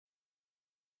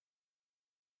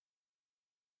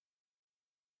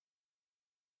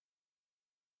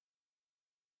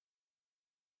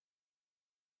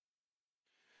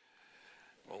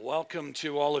Well, welcome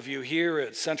to all of you here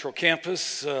at Central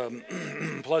Campus,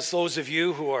 plus those of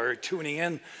you who are tuning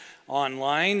in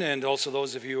online, and also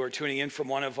those of you who are tuning in from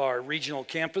one of our regional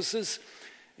campuses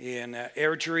in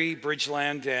Airdrie,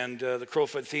 Bridgeland, and the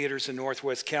Crowfoot Theatres in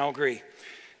Northwest Calgary.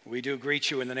 We do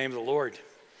greet you in the name of the Lord.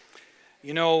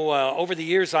 You know, over the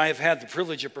years I have had the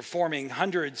privilege of performing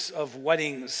hundreds of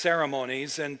wedding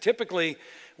ceremonies, and typically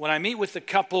when I meet with the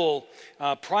couple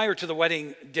prior to the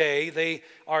wedding day, they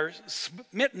are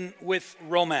smitten with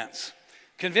romance,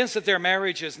 convinced that their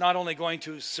marriage is not only going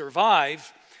to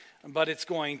survive, but it's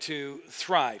going to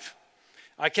thrive.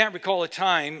 I can't recall a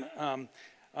time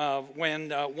when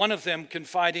one of them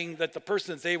confiding that the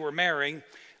person that they were marrying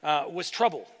was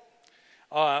trouble,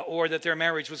 or that their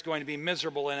marriage was going to be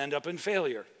miserable and end up in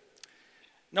failure.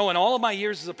 No, in all of my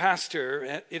years as a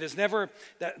pastor,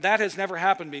 that has never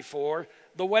happened before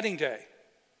the wedding day.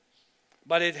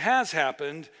 But it has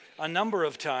happened a number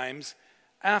of times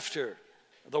after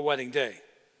the wedding day.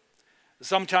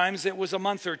 Sometimes it was a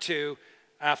month or two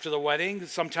after the wedding,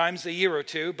 sometimes a year or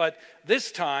two, but this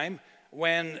time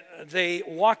when they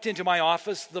walked into my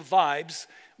office, the vibes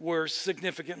were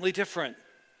significantly different.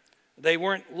 They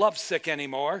weren't lovesick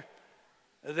anymore,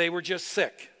 they were just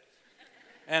sick,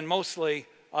 and mostly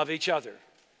of each other.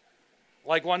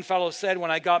 Like one fellow said,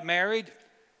 when I got married,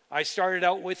 I started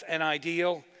out with an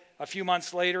ideal. A few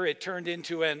months later, it turned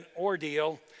into an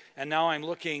ordeal, and now I'm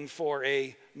looking for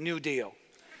a new deal.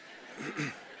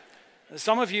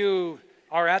 Some of you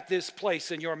are at this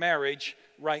place in your marriage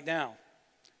right now.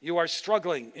 You are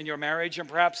struggling in your marriage and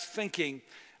perhaps thinking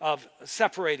of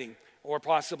separating or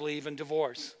possibly even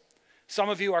divorce. Some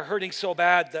of you are hurting so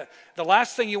bad that the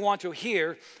last thing you want to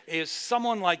hear is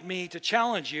someone like me to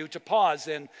challenge you to pause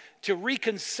and to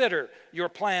reconsider your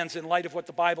plans in light of what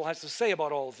the Bible has to say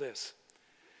about all of this.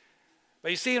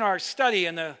 But you see, in our study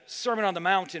in the Sermon on the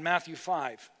Mount in Matthew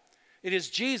 5, it is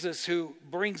Jesus who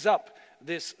brings up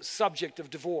this subject of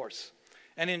divorce.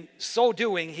 And in so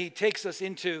doing, he takes us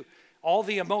into all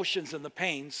the emotions and the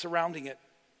pain surrounding it.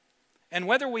 And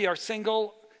whether we are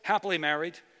single, happily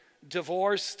married,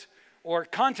 divorced, or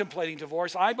contemplating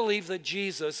divorce, I believe that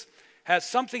Jesus has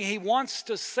something he wants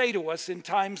to say to us in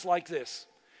times like this,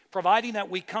 providing that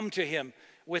we come to him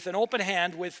with an open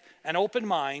hand, with an open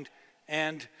mind,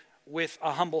 and with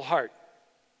a humble heart.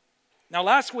 Now,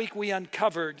 last week we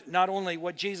uncovered not only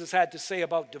what Jesus had to say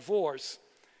about divorce,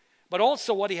 but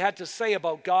also what he had to say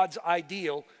about God's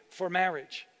ideal for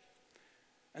marriage.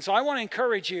 And so I want to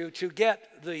encourage you to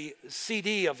get the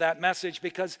CD of that message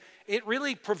because it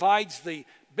really provides the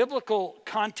biblical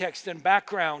context and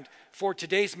background for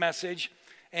today's message.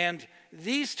 And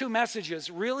these two messages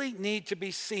really need to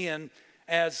be seen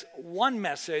as one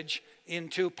message in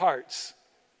two parts.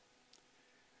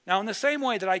 Now, in the same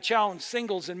way that I challenged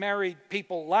singles and married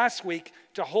people last week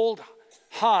to hold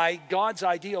high God's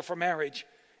ideal for marriage,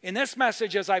 in this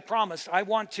message, as I promised, I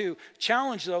want to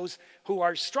challenge those who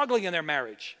are struggling in their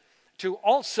marriage to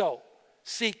also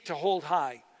seek to hold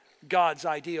high God's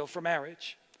ideal for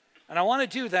marriage. And I want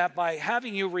to do that by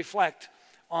having you reflect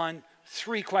on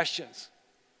three questions.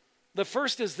 The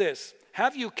first is this: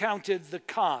 have you counted the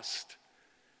cost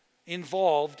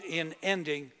involved in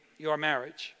ending your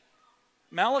marriage?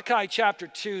 Malachi chapter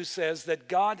 2 says that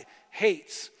God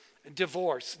hates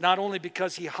divorce, not only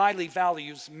because he highly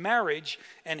values marriage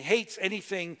and hates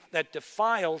anything that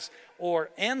defiles or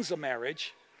ends a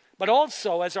marriage, but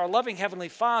also as our loving Heavenly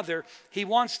Father, he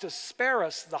wants to spare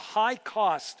us the high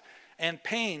cost and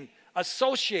pain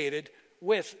associated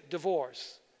with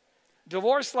divorce.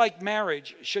 Divorce, like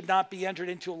marriage, should not be entered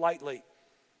into lightly.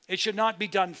 It should not be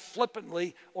done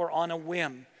flippantly or on a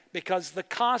whim, because the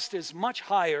cost is much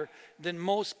higher than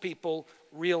most people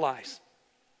realize.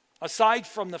 Aside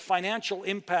from the financial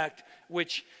impact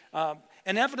which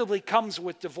inevitably comes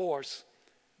with divorce,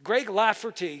 Greg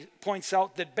Lafferty points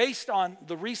out that based on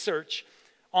the research,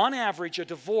 on average, a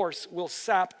divorce will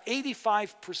sap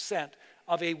 85%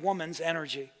 of a woman's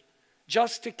energy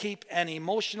just to keep an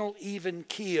emotional even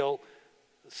keel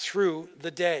through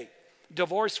the day.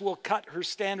 Divorce will cut her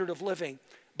standard of living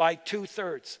by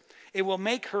 2/3. It will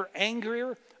make her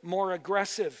angrier, more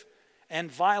aggressive, and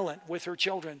violent with her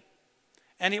children.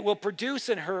 And it will produce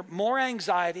in her more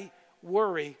anxiety,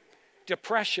 worry,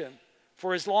 depression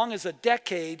for as long as a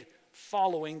decade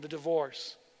following the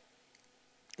divorce.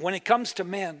 When it comes to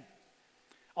men,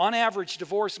 on average,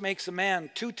 divorce makes a man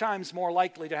 2 times more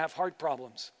likely to have heart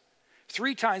problems,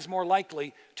 3 times more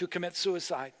likely to commit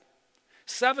suicide,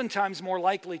 7 times more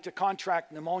likely to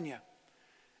contract pneumonia,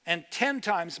 and 10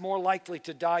 times more likely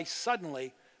to die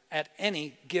suddenly at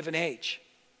any given age.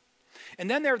 And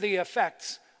then there are the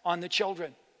effects on the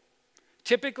children.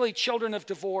 Typically, children of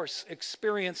divorce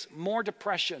experience more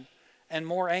depression and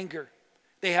more anger.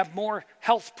 They have more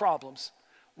health problems,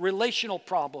 relational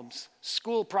problems,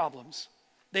 school problems.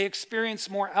 They experience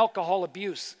more alcohol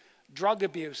abuse, drug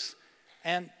abuse,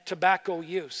 and tobacco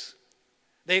use.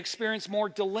 They experience more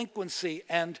delinquency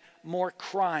and more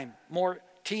crime, more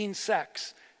teen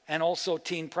sex, and also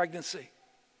teen pregnancy.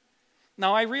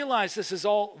 Now, I realize this is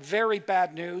all very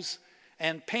bad news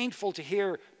and painful to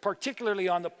hear, particularly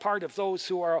on the part of those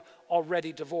who are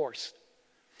already divorced.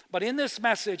 But in this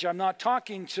message, I'm not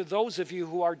talking to those of you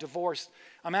who are divorced.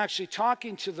 I'm actually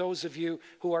talking to those of you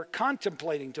who are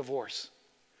contemplating divorce.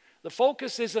 The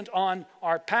focus isn't on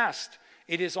our past,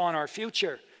 it is on our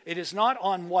future. It is not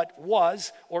on what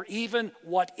was or even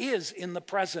what is in the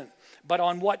present, but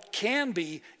on what can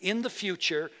be in the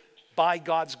future by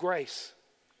God's grace.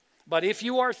 But if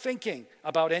you are thinking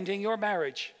about ending your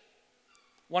marriage,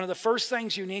 one of the first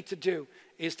things you need to do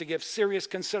is to give serious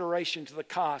consideration to the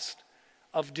cost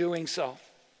of doing so.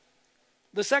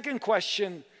 The second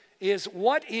question is,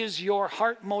 what is your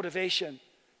heart motivation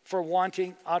for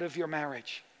wanting out of your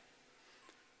marriage?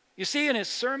 You see, in his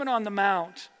Sermon on the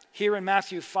Mount here in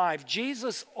Matthew 5,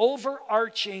 Jesus'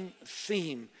 overarching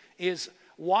theme is,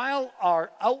 while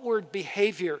our outward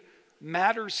behavior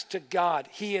matters to God,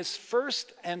 he is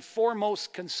first and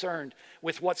foremost concerned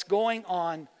with what's going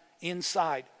on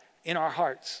inside in our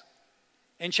hearts.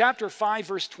 In chapter 5,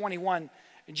 verse 21,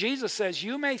 Jesus says,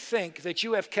 you may think that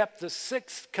you have kept the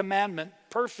sixth commandment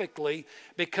perfectly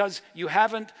because you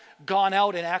haven't gone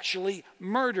out and actually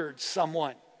murdered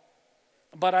someone.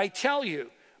 But I tell you,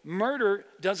 murder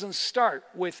doesn't start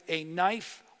with a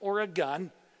knife or a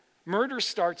gun. Murder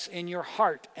starts in your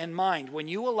heart and mind when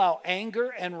you allow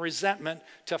anger and resentment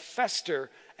to fester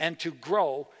and to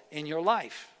grow in your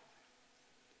life.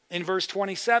 In verse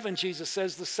 27, Jesus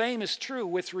says the same is true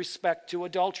with respect to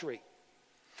adultery.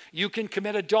 You can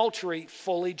commit adultery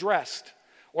fully dressed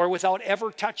or without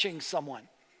ever touching someone.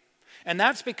 And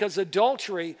that's because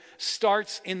adultery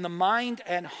starts in the mind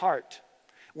and heart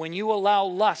when you allow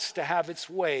lust to have its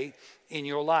way in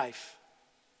your life.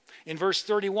 In verse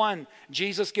 31,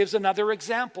 Jesus gives another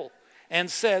example and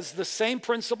says the same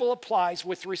principle applies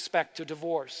with respect to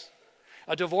divorce.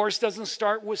 A divorce doesn't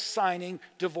start with signing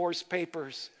divorce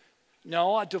papers.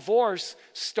 No, a divorce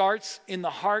starts in the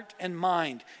heart and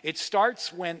mind. It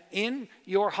starts when in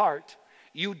your heart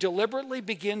you deliberately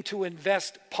begin to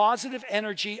invest positive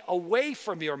energy away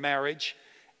from your marriage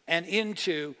and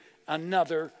into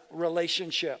another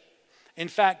relationship. In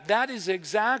fact, that is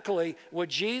exactly what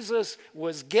Jesus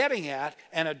was getting at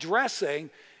and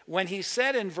addressing when he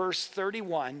said in verse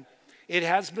 31, it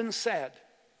has been said,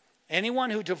 anyone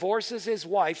who divorces his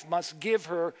wife must give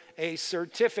her a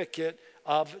certificate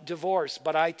of divorce.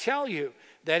 But I tell you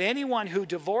that anyone who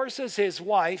divorces his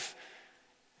wife,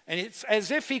 and it's as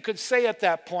if he could say at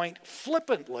that point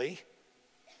flippantly,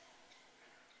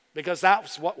 because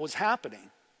that's what was happening.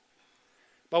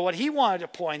 But what he wanted to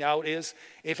point out is,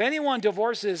 if anyone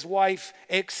divorces his wife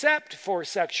except for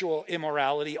sexual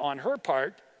immorality on her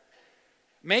part,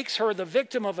 makes her the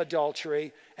victim of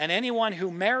adultery, and anyone who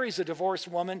marries a divorced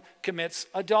woman commits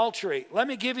adultery. Let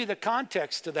me give you the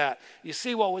context to that. You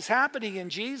see, what was happening in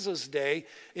Jesus' day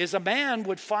is a man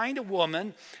would find a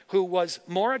woman who was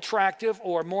more attractive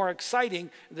or more exciting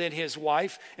than his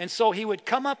wife, and so he would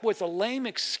come up with a lame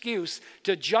excuse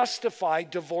to justify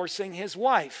divorcing his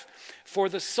wife for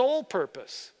the sole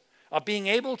purpose of being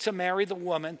able to marry the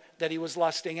woman that he was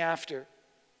lusting after.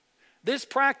 This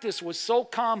practice was so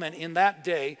common in that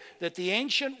day that the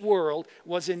ancient world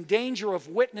was in danger of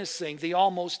witnessing the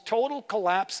almost total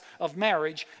collapse of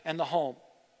marriage and the home.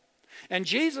 And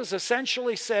Jesus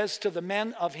essentially says to the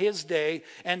men of his day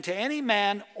and to any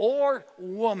man or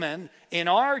woman in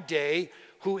our day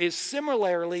who is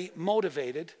similarly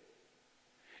motivated,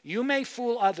 you may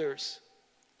fool others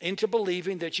into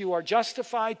believing that you are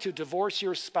justified to divorce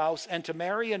your spouse and to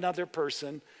marry another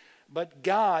person, but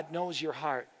God knows your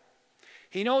heart.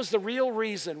 He knows the real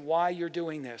reason why you're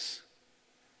doing this,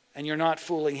 and you're not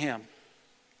fooling him.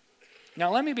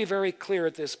 Now, let me be very clear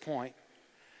at this point.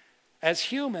 As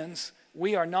humans,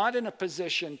 we are not in a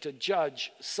position to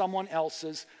judge someone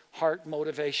else's heart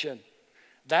motivation.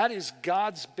 That is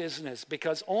God's business,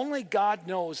 because only God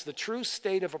knows the true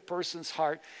state of a person's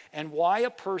heart and why a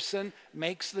person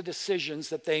makes the decisions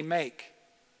that they make.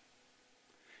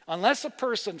 Unless a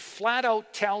person flat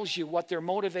out tells you what their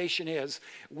motivation is,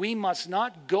 we must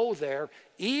not go there,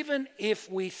 even if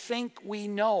we think we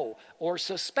know or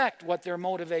suspect what their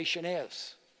motivation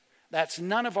is. That's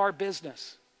none of our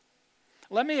business.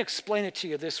 Let me explain it to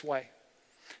you this way.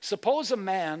 Suppose a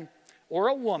man or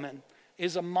a woman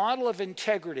is a model of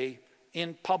integrity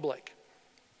in public.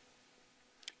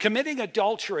 Committing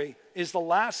adultery is the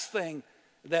last thing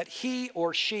that he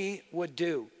or she would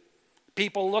do.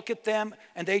 People look at them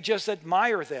and they just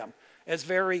admire them as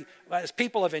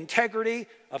people of integrity,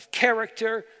 of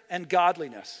character, and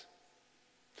godliness.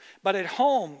 But at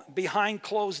home, behind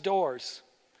closed doors,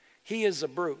 he is a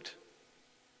brute.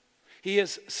 He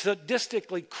is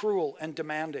sadistically cruel and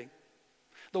demanding.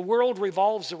 The world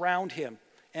revolves around him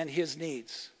and his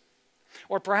needs.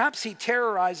 Or perhaps he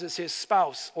terrorizes his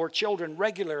spouse or children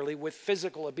regularly with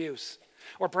physical abuse.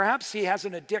 Or perhaps he has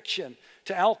an addiction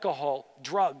to alcohol,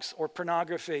 drugs, or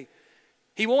pornography.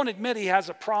 He won't admit he has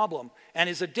a problem, and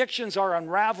his addictions are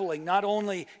unraveling not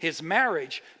only his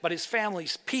marriage, but his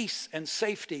family's peace and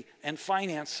safety and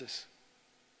finances.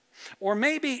 Or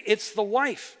maybe it's the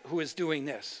wife who is doing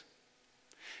this.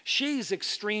 She's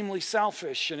extremely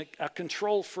selfish and a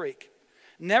control freak,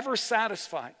 never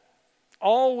satisfied,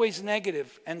 always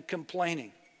negative and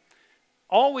complaining,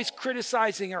 always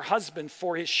criticizing her husband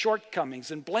for his shortcomings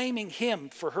and blaming him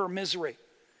for her misery.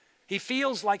 He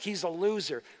feels like he's a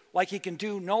loser, like he can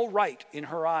do no right in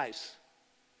her eyes.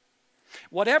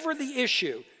 Whatever the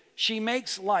issue, she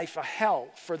makes life a hell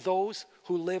for those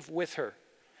who live with her.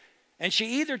 And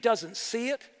she either doesn't see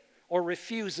it or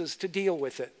refuses to deal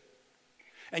with it.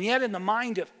 And yet in the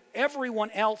mind of everyone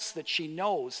else that she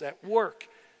knows at work,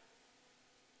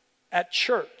 at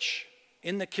church,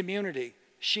 in the community,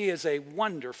 she is a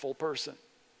wonderful person.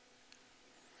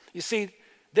 You see,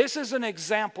 this is an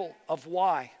example of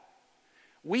why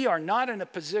we are not in a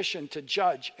position to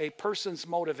judge a person's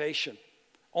motivation.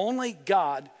 Only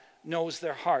God knows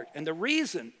their heart and the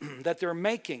reason that they're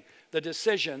making the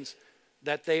decisions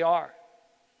that they are.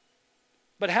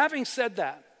 But having said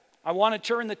that, I want to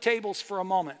turn the tables for a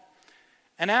moment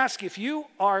and ask if you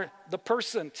are the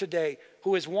person today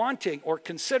who is wanting or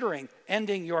considering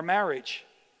ending your marriage.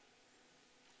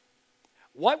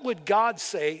 What would God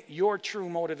say your true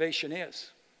motivation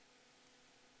is?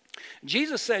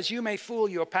 Jesus says you may fool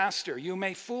your pastor, you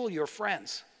may fool your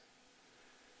friends,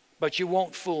 but you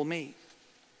won't fool me.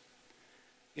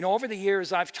 You know, over the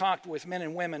years I've talked with men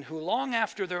and women who long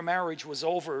after their marriage was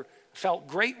over felt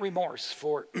great remorse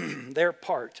for their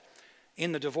part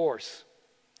in the divorce.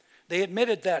 They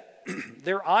admitted that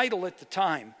their idol at the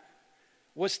time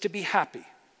was to be happy.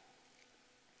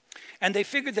 And they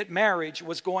figured that marriage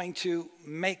was going to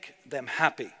make them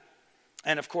happy.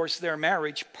 And of course, their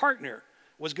marriage partner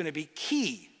was going to be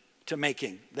key to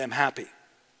making them happy.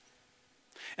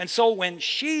 And so when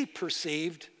she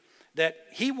perceived that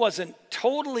he wasn't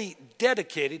totally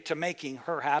dedicated to making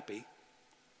her happy,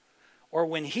 or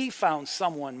when he found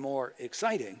someone more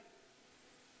exciting,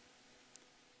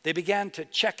 they began to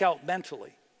check out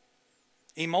mentally,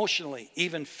 emotionally,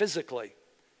 even physically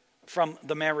from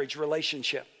the marriage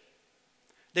relationship.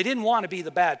 They didn't want to be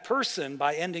the bad person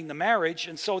by ending the marriage,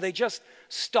 and so they just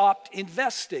stopped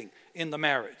investing in the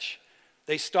marriage.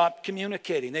 They stopped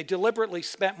communicating. They deliberately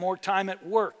spent more time at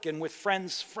work and with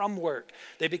friends from work.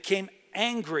 They became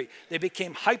angry. They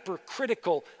became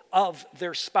hypercritical of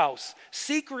their spouse,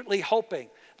 secretly hoping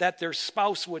that their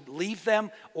spouse would leave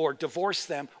them or divorce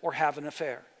them or have an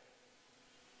affair.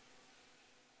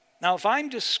 Now, if I'm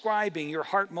describing your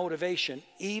heart motivation,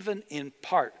 even in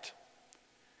part,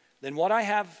 then what I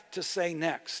have to say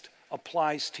next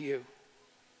applies to you.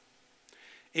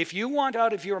 If you want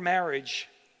out of your marriage,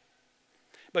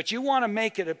 but you want to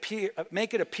make it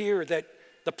appear that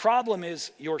the problem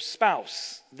is your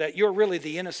spouse, that you're really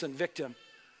the innocent victim,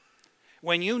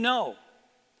 when you know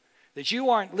that you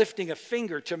aren't lifting a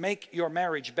finger to make your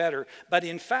marriage better, but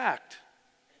in fact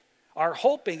are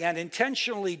hoping and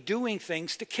intentionally doing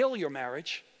things to kill your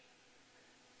marriage,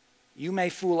 you may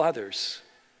fool others,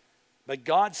 but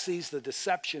God sees the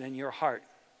deception in your heart.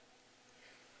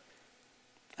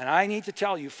 And I need to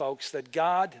tell you, folks, that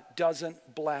God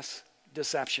doesn't bless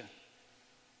deception.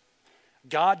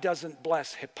 God doesn't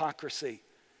bless hypocrisy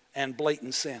and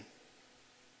blatant sin.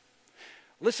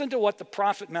 Listen to what the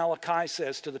prophet Malachi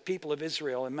says to the people of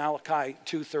Israel in Malachi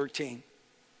 2:13.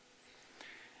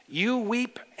 You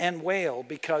weep and wail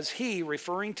because he,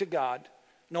 referring to God,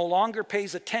 no longer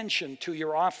pays attention to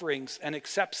your offerings and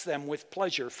accepts them with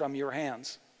pleasure from your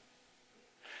hands.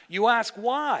 You ask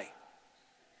why?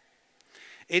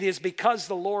 It is because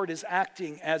the Lord is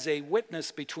acting as a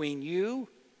witness between you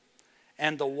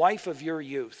and the wife of your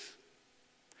youth,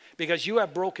 because you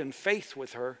have broken faith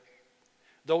with her,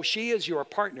 though she is your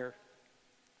partner,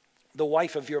 the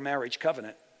wife of your marriage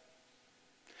covenant.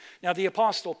 Now the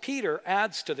Apostle Peter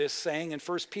adds to this, saying in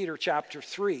 1 Peter chapter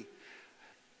 3,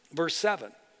 verse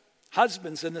 7,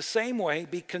 husbands, in the same way,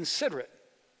 be considerate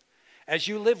as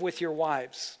you live with your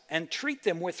wives, and treat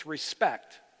them with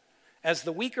respect as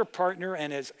the weaker partner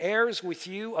and as heirs with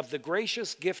you of the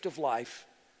gracious gift of life,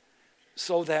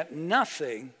 so that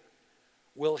nothing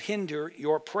will hinder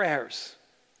your prayers.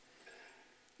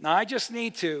 Now, I just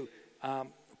need to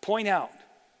point out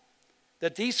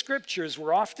that these scriptures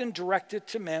were often directed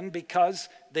to men because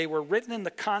they were written in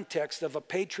the context of a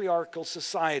patriarchal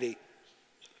society.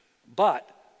 But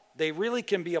they really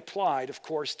can be applied, of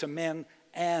course, to men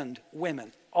and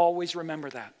women. Always remember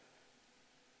that.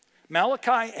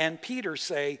 Malachi and Peter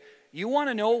say, you want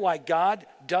to know why God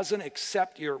doesn't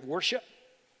accept your worship?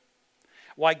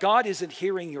 Why God isn't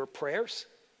hearing your prayers?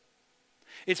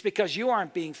 It's because you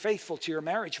aren't being faithful to your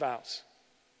marriage vows.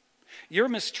 You're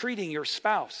mistreating your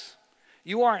spouse.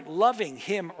 You aren't loving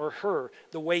him or her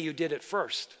the way you did at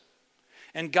first.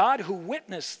 And God, who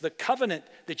witnessed the covenant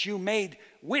that you made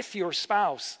with your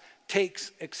spouse,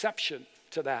 takes exception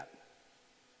to that.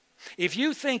 If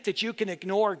you think that you can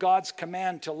ignore God's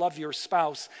command to love your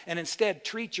spouse and instead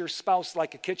treat your spouse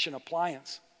like a kitchen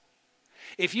appliance,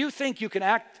 if you think you can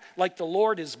act like the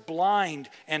Lord is blind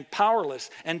and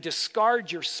powerless and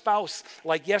discard your spouse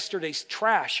like yesterday's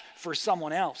trash for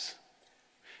someone else,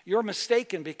 you're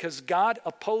mistaken, because God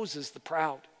opposes the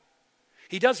proud.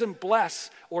 He doesn't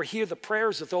bless or hear the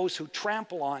prayers of those who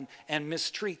trample on and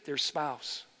mistreat their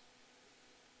spouse.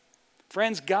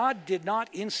 Friends, God did not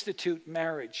institute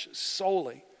marriage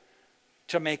solely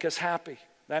to make us happy.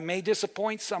 That may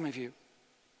disappoint some of you,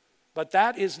 but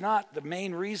that is not the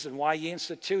main reason why He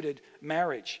instituted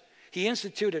marriage. He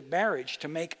instituted marriage to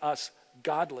make us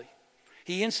godly.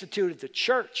 He instituted the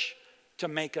church to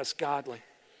make us godly,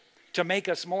 to make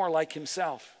us more like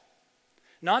Himself.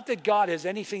 Not that God has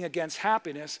anything against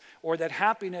happiness or that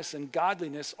happiness and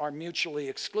godliness are mutually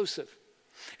exclusive.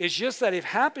 It's just that if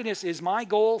happiness is my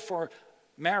goal for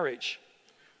marriage,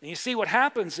 and you see what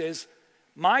happens is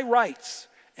my rights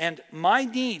and my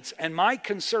needs and my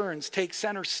concerns take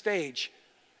center stage.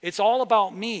 It's all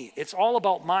about me. It's all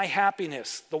about my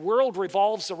happiness. The world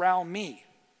revolves around me.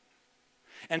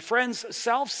 And friends,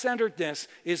 self-centeredness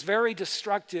is very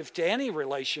destructive to any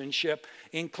relationship,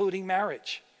 including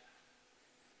marriage.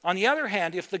 On the other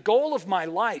hand, if the goal of my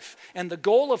life and the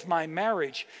goal of my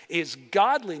marriage is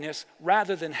godliness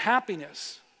rather than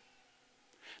happiness,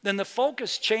 then the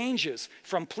focus changes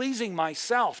from pleasing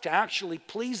myself to actually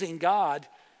pleasing God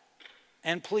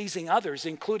and pleasing others,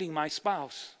 including my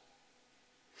spouse.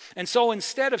 And so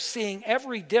instead of seeing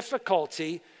every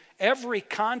difficulty, every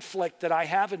conflict that I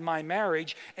have in my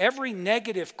marriage, every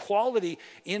negative quality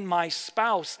in my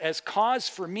spouse as cause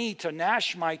for me to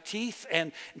gnash my teeth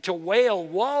and to wail,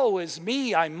 woe is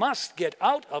me, I must get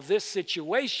out of this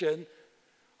situation,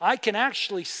 I can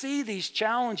actually see these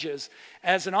challenges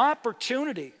as an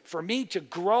opportunity for me to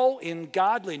grow in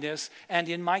godliness and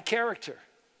in my character.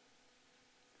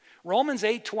 Romans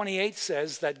 8:28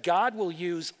 says that God will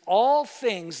use all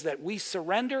things that we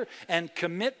surrender and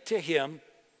commit to Him,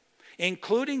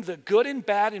 including the good and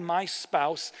bad in my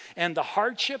spouse and the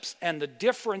hardships and the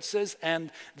differences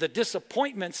and the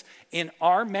disappointments in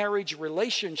our marriage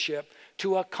relationship,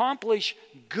 to accomplish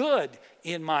good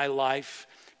in my life,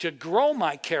 to grow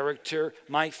my character,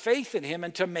 my faith in Him,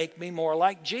 and to make me more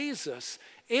like Jesus,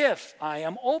 if I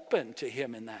am open to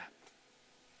Him in that.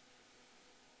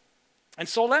 And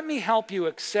so let me help you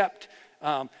accept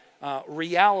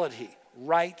reality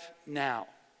right now.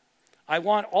 I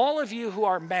want all of you who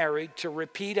are married to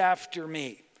repeat after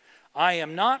me. I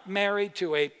am not married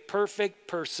to a perfect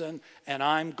person, and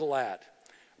I'm glad.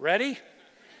 Ready?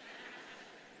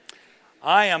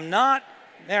 I am not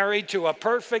married to a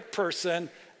perfect person,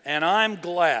 and I'm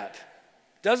glad.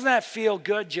 Doesn't that feel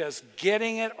good, just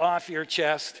getting it off your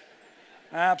chest?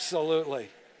 Absolutely.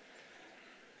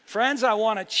 Friends, I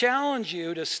want to challenge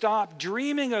you to stop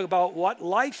dreaming about what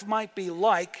life might be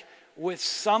like with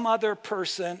some other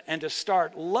person and to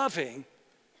start loving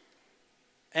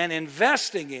and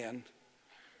investing in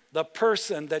the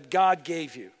person that God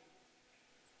gave you.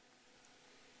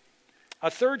 A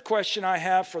third question I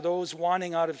have for those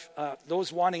wanting out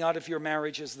of your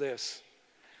marriage is this: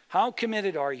 how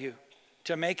committed are you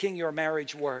to making your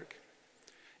marriage work?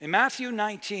 In Matthew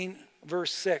 19,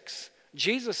 verse 6,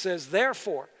 Jesus says,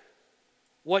 therefore,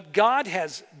 what God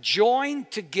has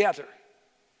joined together,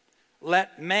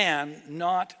 let man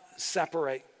not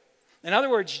separate. In other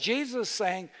words, Jesus is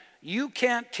saying, you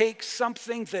can't take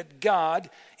something that God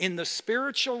in the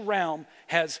spiritual realm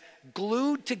has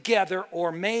glued together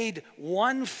or made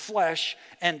one flesh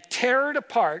and tear it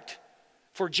apart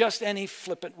for just any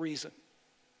flippant reason.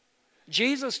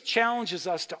 Jesus challenges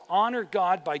us to honor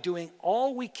God by doing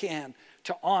all we can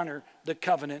to honor the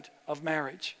covenant of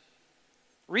marriage.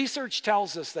 Research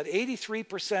tells us that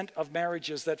 83% of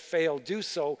marriages that fail do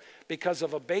so because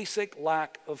of a basic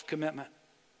lack of commitment.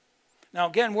 Now,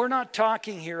 again, we're not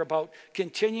talking here about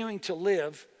continuing to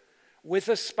live with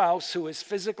a spouse who is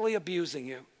physically abusing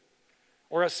you,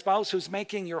 or a spouse who's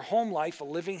making your home life a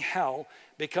living hell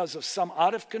because of some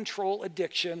out-of-control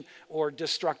addiction or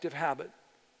destructive habit.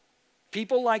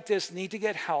 People like this need to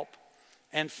get help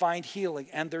and find healing,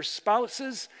 and their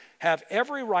spouses have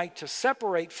every right to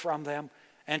separate from them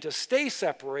and to stay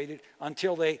separated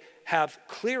until they have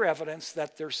clear evidence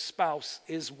that their spouse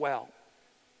is well.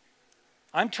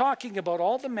 I'm talking about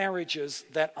all the marriages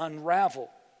that unravel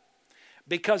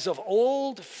because of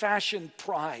old-fashioned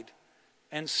pride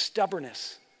and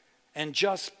stubbornness and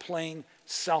just plain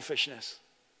selfishness.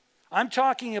 I'm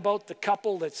talking about the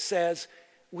couple that says,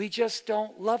 we just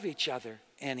don't love each other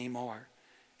anymore.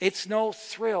 It's no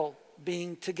thrill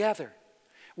being together.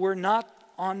 We're not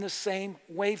on the same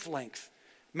wavelength.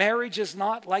 Marriage is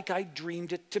not like I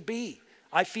dreamed it to be.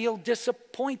 I feel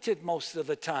disappointed most of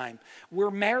the time. We're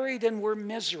married and we're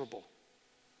miserable.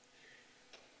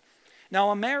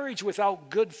 Now, a marriage without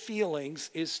good feelings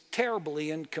is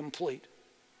terribly incomplete.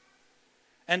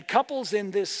 And couples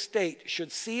in this state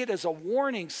should see it as a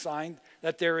warning sign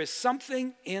that there is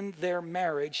something in their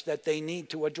marriage that they need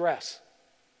to address.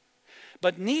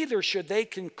 But neither should they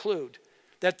conclude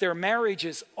that their marriage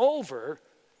is over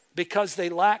because they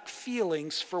lack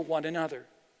feelings for one another.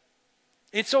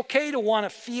 It's okay to want to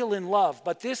feel in love,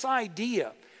 but this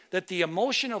idea that the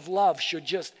emotion of love should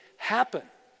just happen,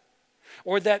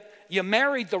 or that you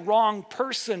married the wrong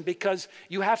person because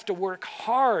you have to work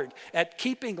hard at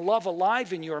keeping love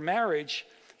alive in your marriage,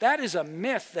 that is a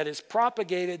myth that is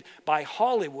propagated by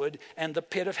Hollywood and the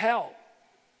pit of hell.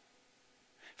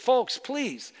 Folks,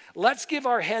 please, let's give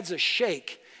our heads a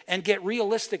shake and get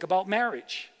realistic about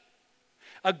marriage.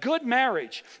 A good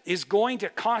marriage is going to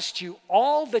cost you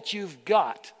all that you've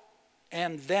got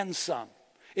and then some.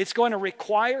 It's going to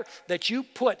require that you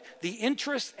put the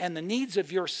interests and the needs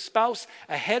of your spouse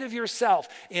ahead of yourself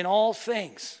in all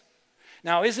things.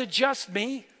 Now, is it just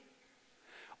me?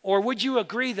 Or would you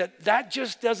agree that that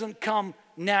just doesn't come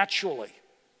naturally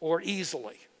or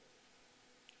easily?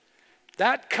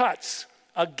 That cuts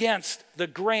against the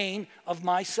grain of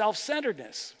my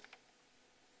self-centeredness.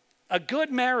 A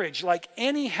good marriage, like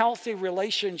any healthy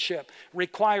relationship,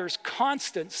 requires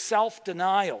constant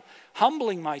self-denial,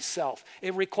 humbling myself.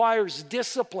 It requires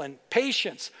discipline,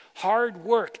 patience, hard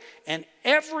work, and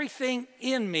everything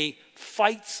in me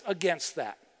fights against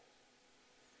that.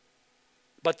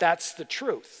 But that's the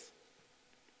truth.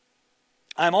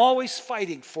 I'm always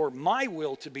fighting for my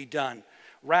will to be done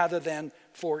rather than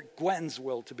for Gwen's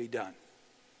will to be done.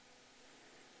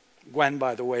 Gwen,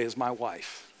 by the way, is my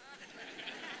wife.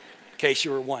 In case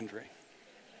you were wondering.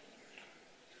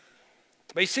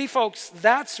 But you see, folks,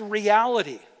 that's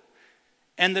reality.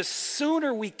 And the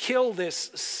sooner we kill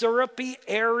this syrupy,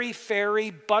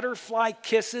 airy-fairy, butterfly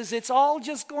kisses, it's all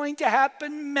just going to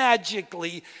happen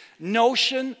magically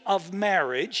notion of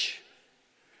marriage,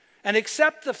 and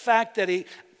accept the fact that a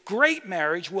great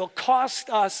marriage will cost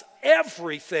us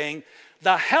everything,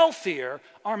 the healthier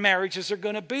our marriages are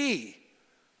going to be.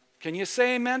 Can you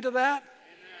say amen to that?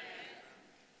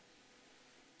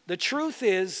 The truth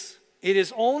is, it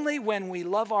is only when we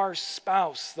love our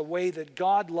spouse the way that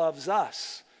God loves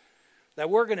us that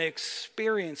we're going to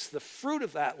experience the fruit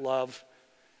of that love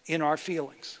in our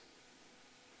feelings.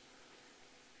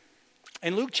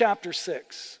 In Luke chapter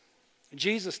 6,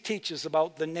 Jesus teaches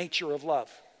about the nature of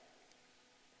love.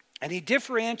 And he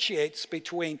differentiates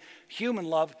between human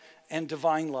love and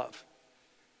divine love.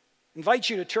 I invite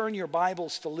you to turn your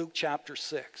Bibles to Luke chapter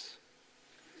 6.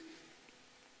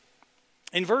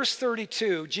 In verse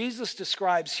 32, Jesus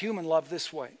describes human love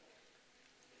this way.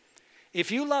 If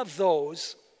you love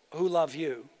those who love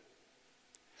you,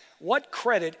 what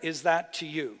credit is that to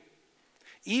you?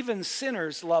 Even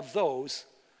sinners love those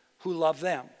who love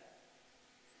them.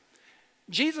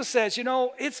 Jesus says,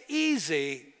 it's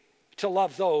easy to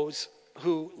love those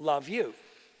who love you.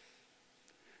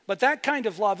 But that kind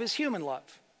of love is human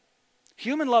love.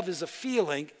 Human love is a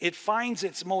feeling. It finds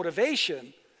its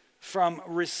motivation from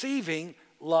receiving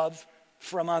love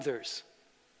from others.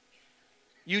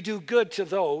 You do good to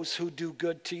those who do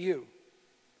good to you.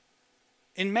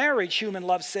 In marriage, human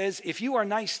love says, if you are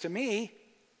nice to me,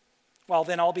 well,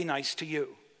 then I'll be nice to you.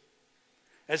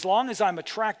 As long as I'm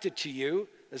attracted to you,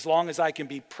 as long as I can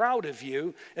be proud of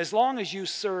you, as long as you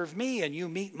serve me and you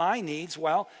meet my needs,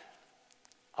 well,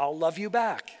 I'll love you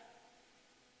back.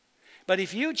 But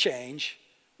if you change,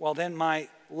 well, then my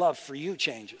love for you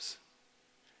changes.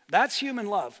 That's human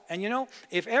love. And you know,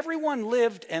 if everyone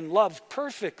lived and loved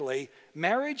perfectly,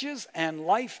 marriages and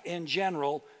life in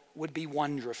general would be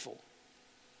wonderful.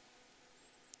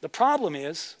 The problem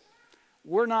is,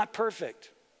 we're not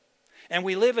perfect. And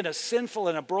we live in a sinful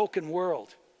and a broken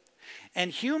world.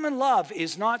 And human love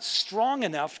is not strong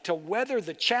enough to weather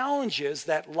the challenges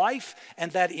that life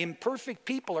and that imperfect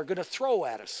people are going to throw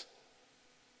at us.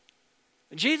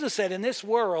 Jesus said, in this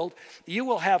world, you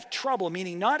will have trouble,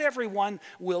 meaning not everyone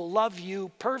will love you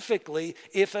perfectly,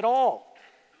 if at all.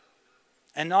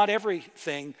 And not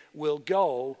everything will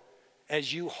go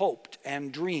as you hoped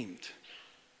and dreamed.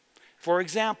 For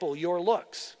example, your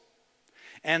looks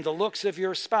and the looks of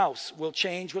your spouse will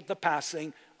change with the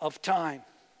passing of time.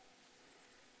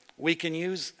 We can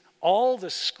use all the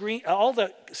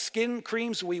skin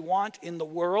creams we want in the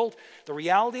world. The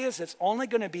reality is it's only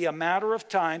going to be a matter of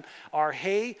time. Our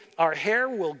hair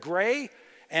will gray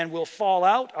and will fall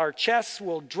out. Our chests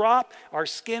will drop. Our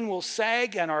skin will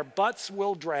sag and our butts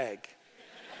will drag.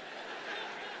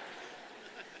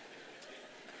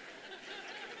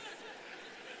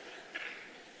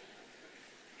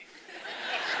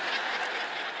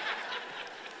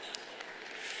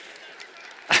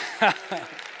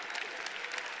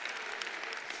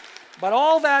 But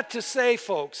all that to say,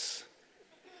 folks,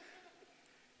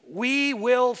 we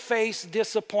will face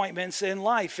disappointments in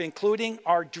life, including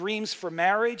our dreams for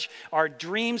marriage, our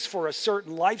dreams for a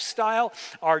certain lifestyle,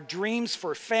 our dreams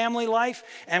for family life.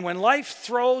 And when life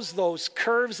throws those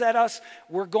curves at us,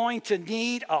 we're going to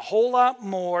need a whole lot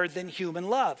more than human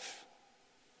love.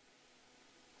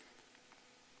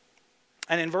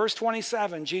 And in verse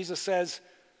 27, Jesus says,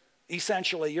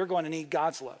 essentially, you're going to need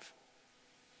God's love.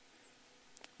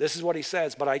 This is what he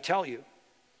says, but I tell you,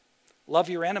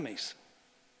 love your enemies.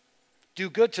 Do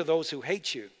good to those who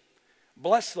hate you.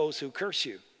 Bless those who curse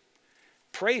you.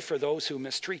 Pray for those who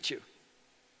mistreat you.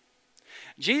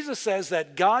 Jesus says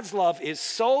that God's love is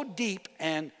so deep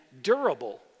and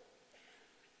durable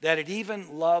that it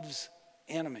even loves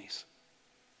enemies.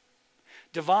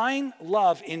 Divine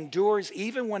love endures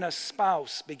even when a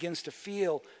spouse begins to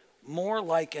feel more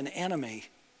like an enemy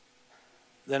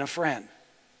than a friend.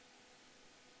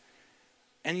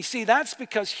 And you see, that's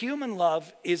because human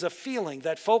love is a feeling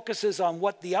that focuses on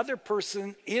what the other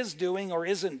person is doing or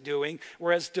isn't doing,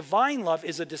 whereas divine love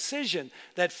is a decision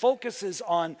that focuses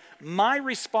on my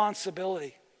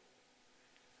responsibility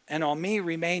and on me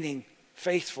remaining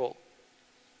faithful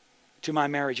to my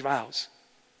marriage vows.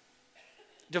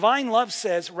 Divine love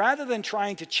says, rather than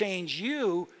trying to change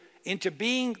you into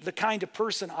being the kind of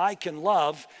person I can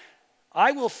love,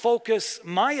 I will focus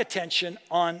my attention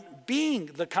on being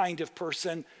the kind of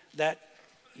person that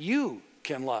you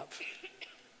can love.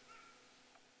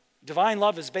 Divine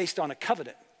love is based on a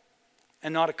covenant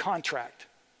and not a contract.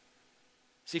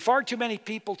 See, far too many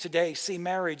people today see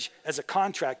marriage as a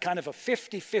contract, kind of a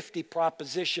 50-50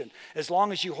 proposition. As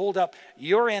long as you hold up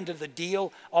your end of the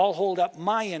deal, I'll hold up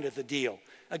my end of the deal.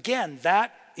 Again,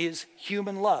 that is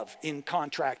human love in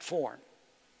contract form.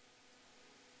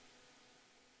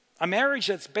 A marriage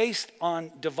that's based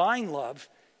on divine love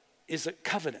is a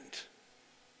covenant.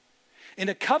 In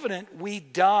a covenant, we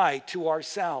die to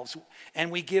ourselves and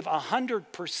we give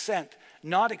 100%,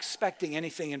 not expecting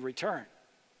anything in return.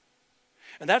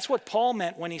 And that's what Paul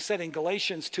meant when he said in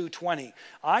Galatians 2:20,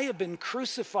 I have been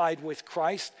crucified with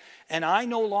Christ and I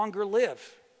no longer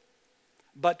live,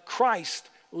 but Christ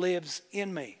lives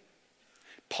in me.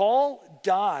 Paul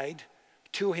died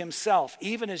to himself,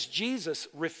 even as Jesus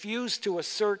refused to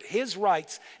assert his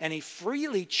rights, and he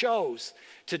freely chose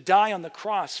to die on the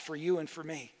cross for you and for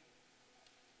me.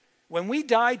 When we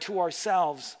die to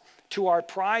ourselves, to our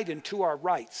pride and to our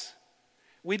rights,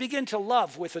 we begin to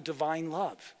love with a divine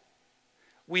love.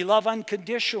 We love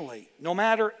unconditionally, no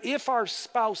matter if our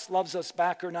spouse loves us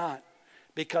back or not,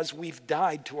 because we've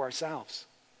died to ourselves.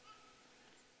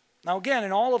 Now again,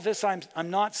 in all of this, I'm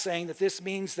not saying that this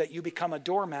means that you become a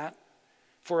doormat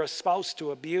for a spouse to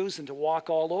abuse and to walk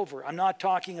all over. I'm not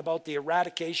talking about the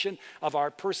eradication of our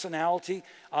personality,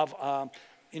 of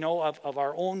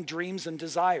our own dreams and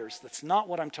desires. That's not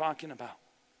what I'm talking about.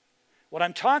 What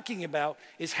I'm talking about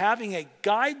is having a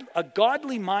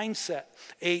godly mindset,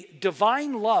 a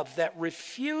divine love that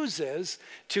refuses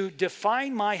to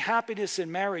define my happiness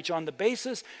in marriage on the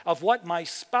basis of what my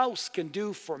spouse can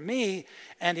do for me,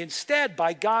 and instead,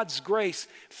 by God's grace,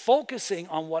 focusing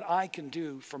on what I can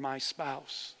do for my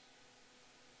spouse.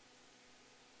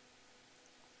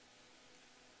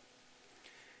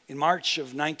 In March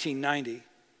of 1990,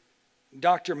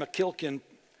 Dr. McKilkin,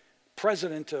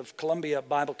 president of Columbia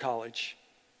Bible College,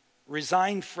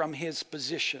 resigned from his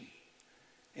position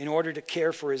in order to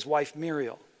care for his wife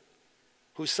Muriel,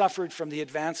 who suffered from the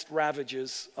advanced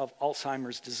ravages of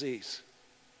Alzheimer's disease.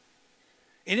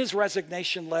 In his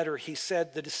resignation letter, he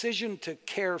said the decision to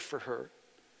care for her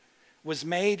was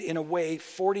made in a way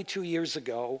 42 years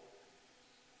ago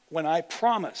when I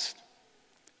promised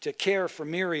to care for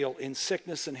Muriel in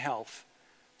sickness and health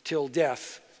till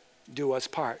death do us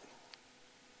part.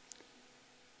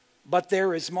 But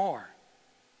there is more,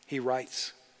 he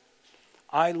writes.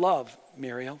 I love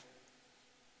Muriel.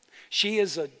 She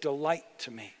is a delight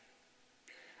to me.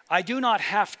 I do not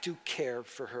have to care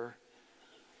for her.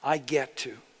 I get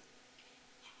to.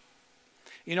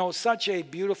 You know, such a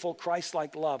beautiful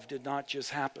Christ-like love did not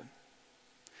just happen.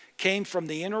 Came from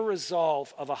the inner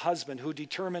resolve of a husband who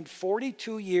determined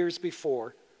 42 years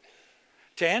before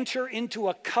to enter into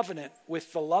a covenant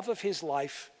with the love of his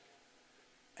life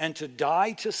and to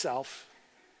die to self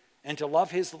and to love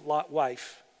his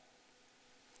wife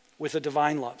with a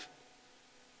divine love.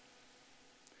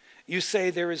 You say,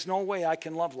 there is no way I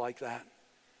can love like that.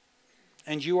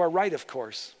 And you are right, of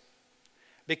course,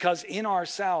 because in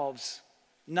ourselves,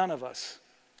 none of us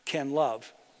can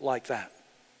love like that.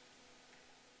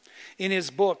 In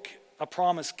his book, A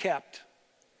Promise Kept,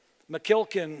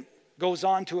 McKilkin goes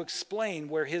on to explain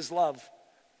where his love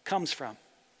comes from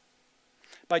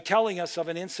by telling us of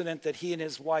an incident that he and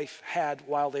his wife had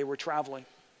while they were traveling.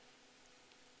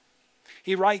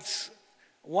 He writes,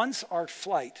 once our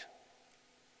flight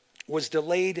was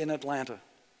delayed in Atlanta.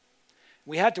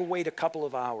 We had to wait a couple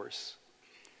of hours.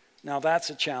 Now that's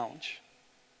a challenge.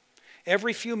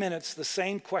 Every few minutes, the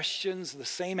same questions, the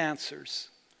same answers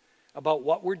about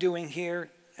what we're doing here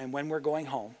and when we're going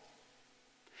home.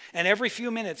 And every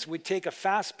few minutes, we'd take a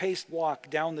fast-paced walk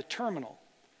down the terminal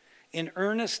in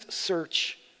earnest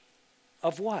search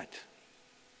of what?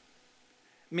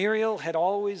 Muriel had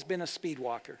always been a speed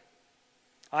walker.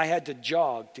 I had to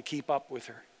jog to keep up with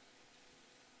her.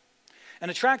 An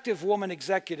attractive woman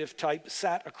executive type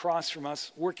sat across from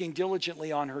us, working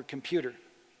diligently on her computer.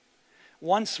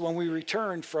 Once, when we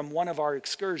returned from one of our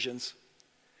excursions,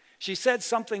 she said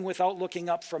something without looking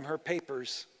up from her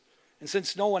papers. And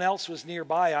since no one else was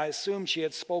nearby, I assumed she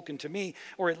had spoken to me,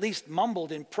 or at least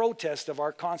mumbled in protest of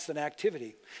our constant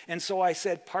activity. And so I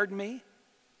said, "Pardon me?"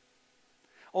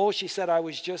 "Oh," she said, "I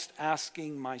was just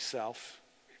asking myself,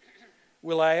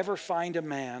 will I ever find a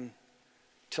man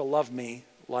to love me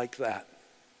like that?"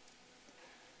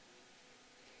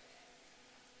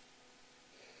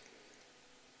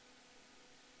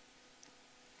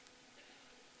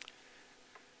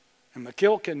 And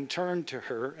McKilkin turned to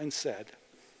her and said,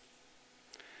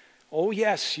 "Oh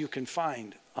yes, you can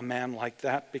find a man like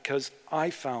that, because I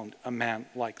found a man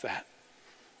like that.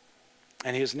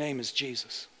 And his name is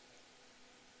Jesus.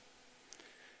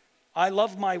 I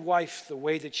love my wife the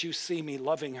way that you see me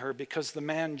loving her, because the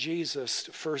man Jesus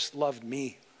first loved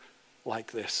me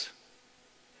like this.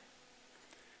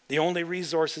 The only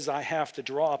resources I have to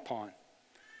draw upon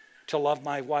to love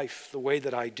my wife the way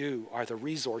that I do are the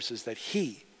resources that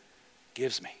he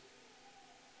gives me."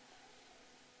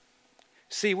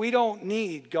 See, we don't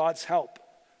need God's help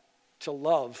to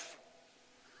love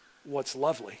what's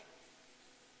lovely.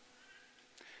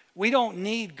 We don't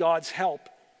need God's help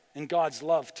and God's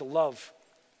love to love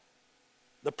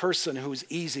the person who's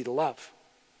easy to love.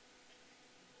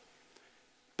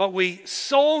 But we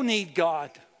so need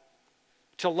God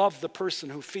to love the person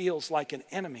who feels like an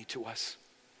enemy to us,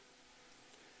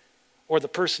 or the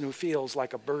person who feels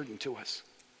like a burden to us.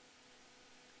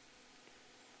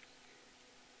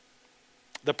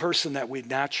 The person that we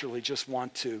naturally just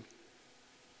want to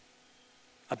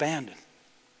abandon.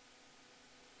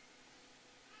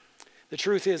 The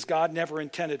truth is, God never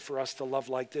intended for us to love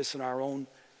like this in our own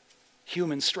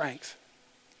human strength.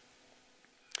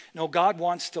 No, God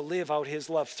wants to live out his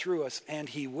love through us, and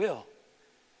he will.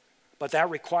 But that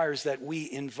requires that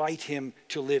we invite him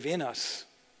to live in us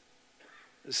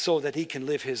so that he can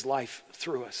live his life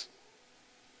through us.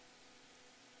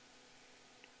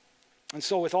 And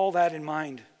so with all that in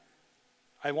mind,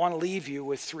 I want to leave you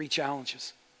with 3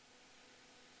 challenges.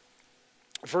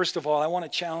 First of all, I want to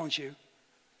challenge you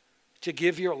to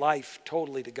give your life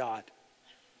totally to God.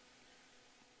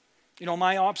 You know,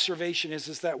 my observation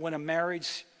is that when a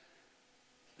marriage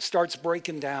starts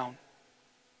breaking down,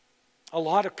 a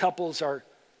lot of couples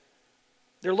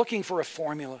they're looking for a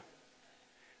formula.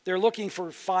 They're looking for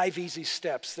 5 easy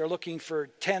steps. They're looking for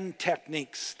 10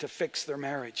 techniques to fix their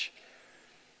marriage.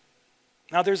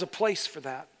 Now, there's a place for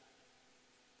that.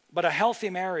 But a healthy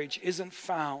marriage isn't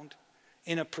found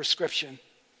in a prescription.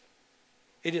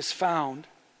 It is found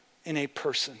in a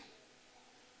person,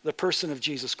 the person of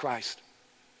Jesus Christ.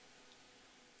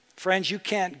 Friends, you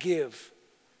can't give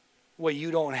what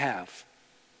you don't have.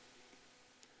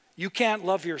 You can't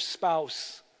love your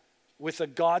spouse with a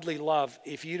godly love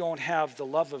if you don't have the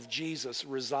love of Jesus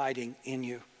residing in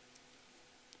you.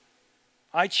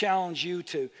 I challenge you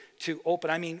to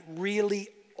really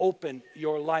open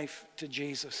your life to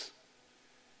Jesus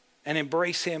and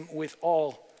embrace him with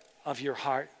all of your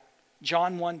heart.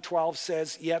 John 1:12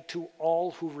 says, "Yet to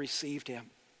all who received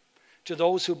him, to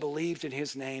those who believed in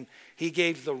his name, he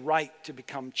gave the right to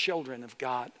become children of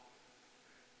God."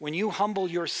 When you humble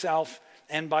yourself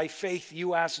and by faith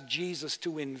you ask Jesus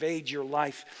to invade your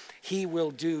life, he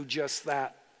will do just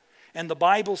that. And the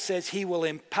Bible says he will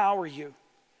empower you,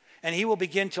 and he will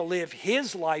begin to live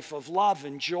his life of love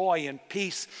and joy and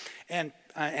peace and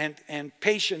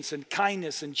patience and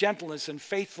kindness and gentleness and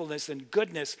faithfulness and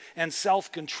goodness and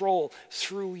self-control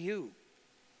through you.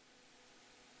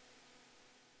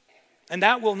 And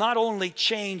that will not only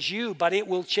change you, but it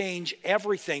will change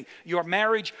everything. Your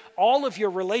marriage, all of your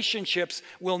relationships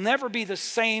will never be the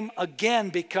same again,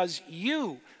 because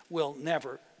you will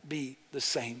never be the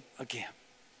same again.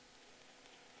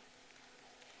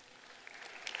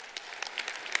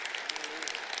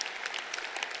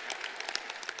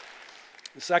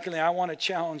 And secondly, I want to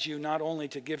challenge you not only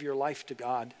to give your life to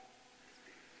God,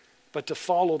 but to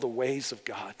follow the ways of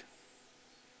God.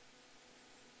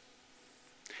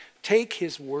 Take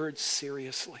his word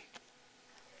seriously.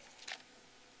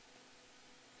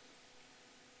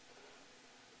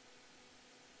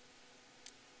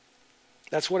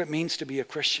 That's what it means to be a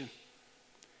Christian,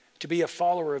 to be a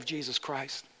follower of Jesus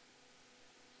Christ.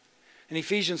 In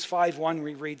Ephesians 5:1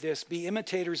 we read this, "Be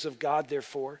imitators of God,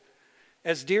 therefore,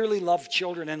 as dearly loved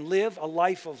children, and live a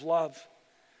life of love,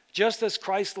 just as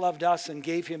Christ loved us and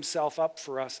gave himself up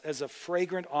for us as a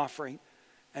fragrant offering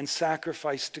and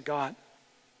sacrifice to God."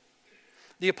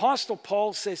 The Apostle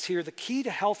Paul says here, the key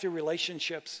to healthy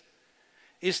relationships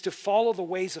is to follow the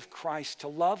ways of Christ, to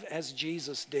love as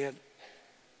Jesus did.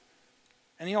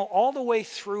 And all the way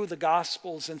through the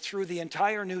Gospels and through the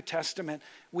entire New Testament,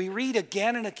 we read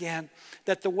again and again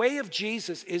that the way of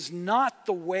Jesus is not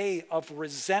the way of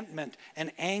resentment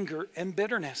and anger and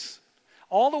bitterness.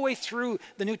 All the way through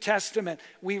the New Testament,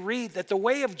 we read that the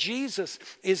way of Jesus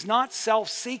is not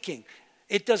self-seeking.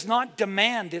 It does not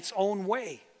demand its own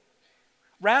way.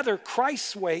 Rather,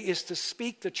 Christ's way is to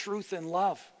speak the truth in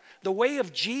love. The way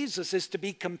of Jesus is to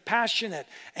be compassionate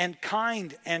and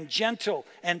kind and gentle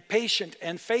and patient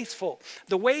and faithful.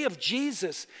 The way of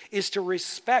Jesus is to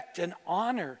respect and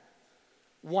honor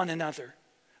one another.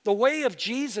 The way of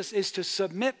Jesus is to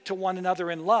submit to one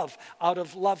another in love, out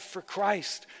of love for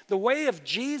Christ. The way of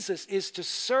Jesus is to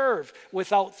serve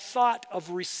without thought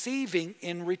of receiving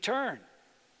in return.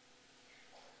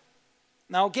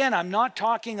 Now again, I'm not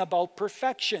talking about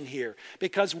perfection here,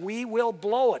 because we will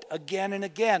blow it again and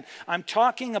again. I'm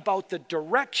talking about the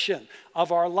direction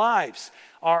of our lives.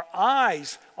 Our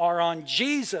eyes are on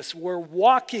Jesus. We're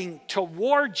walking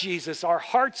toward Jesus. Our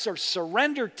hearts are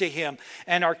surrendered to him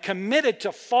and are committed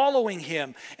to following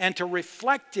him and to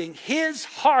reflecting his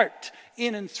heart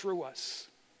in and through us.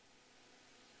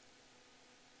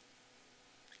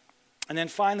 And then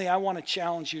finally, I want to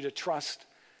challenge you to trust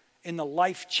in the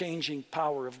life-changing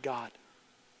power of God.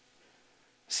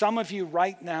 Some of you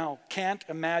right now can't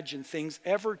imagine things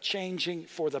ever changing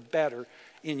for the better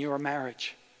in your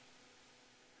marriage.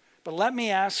 But let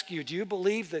me ask you, do you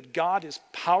believe that God is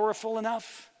powerful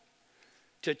enough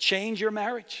to change your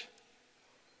marriage?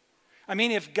 I mean,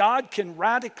 if God can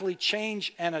radically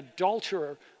change an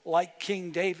adulterer like King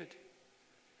David,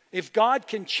 if God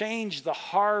can change the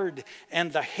hard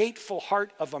and the hateful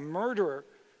heart of a murderer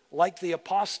like the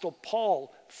Apostle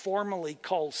Paul formerly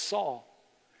called Saul,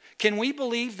 can we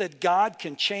believe that God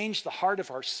can change the heart of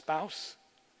our spouse?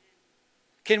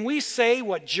 Can we say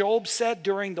what Job said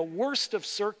during the worst of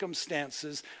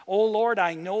circumstances, "Oh Lord,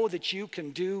 I know that you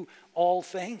can do all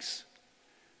things"?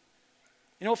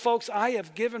 Folks, I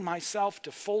have given myself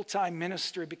to full-time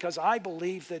ministry because I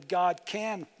believe that God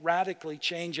can radically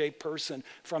change a person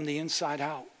from the inside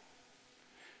out.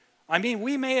 I mean,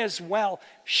 we may as well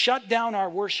shut down our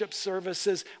worship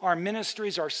services, our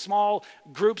ministries, our small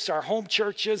groups, our home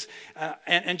churches,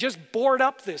 and just board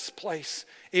up this place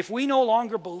if we no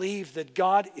longer believe that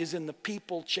God is in the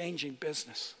people-changing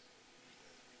business.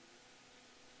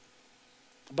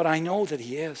 But I know that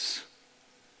he is.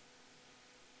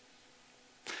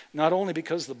 Not only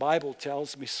because the Bible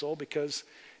tells me so, because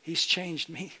he's changed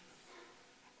me.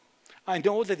 I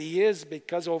know that he is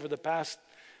because over the past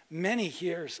many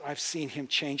years, I've seen him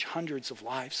change hundreds of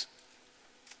lives.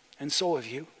 And so have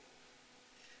you.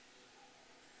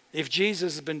 If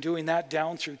Jesus has been doing that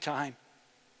down through time,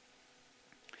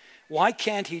 why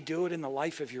can't he do it in the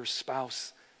life of your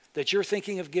spouse that you're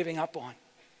thinking of giving up on?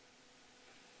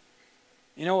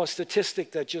 You know, a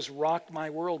statistic that just rocked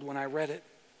my world when I read it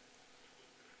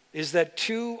is that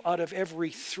 2 out of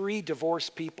every 3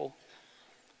 divorced people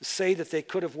say that they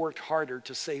could have worked harder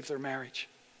to save their marriage.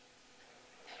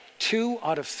 2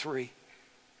 out of 3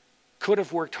 could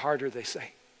have worked harder, they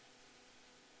say.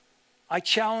 I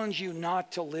challenge you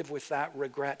not to live with that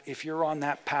regret if you're on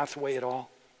that pathway at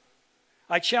all.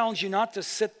 I challenge you not to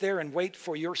sit there and wait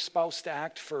for your spouse to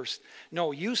act first.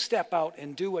 No, you step out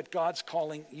and do what God's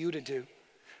calling you to do.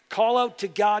 Call out to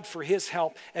God for his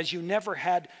help as you never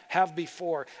have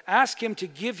before. Ask him to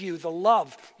give you the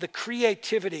love, the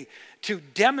creativity to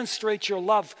demonstrate your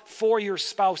love for your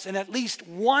spouse in at least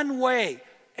one way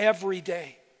every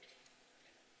day.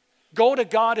 Go to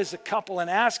God as a couple and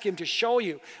ask him to show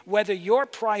you whether your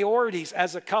priorities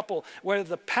as a couple, whether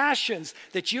the passions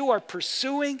that you are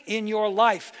pursuing in your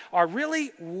life are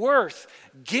really worth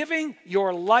giving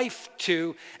your life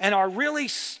to and are really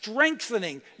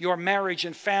strengthening your marriage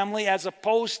and family as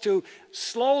opposed to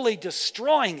slowly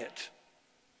destroying it.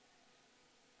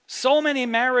 So many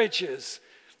marriages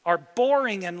are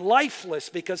boring and lifeless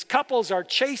because couples are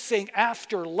chasing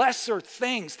after lesser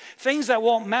things, things that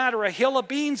won't matter a hill of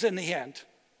beans in the end,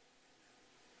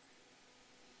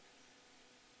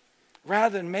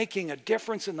 rather than making a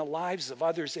difference in the lives of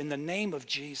others in the name of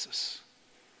Jesus.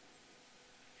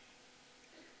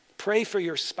 Pray for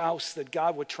your spouse that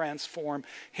God would transform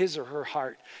his or her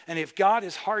heart. And if God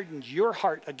has hardened your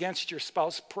heart against your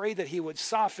spouse, pray that he would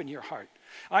soften your heart.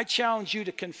 I challenge you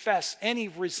to confess any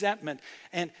resentment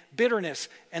and bitterness,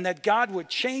 and that God would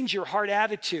change your heart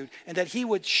attitude, and that he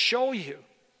would show you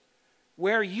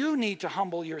where you need to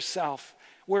humble yourself,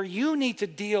 where you need to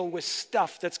deal with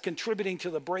stuff that's contributing to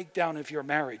the breakdown of your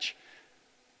marriage,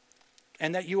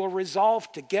 and that you are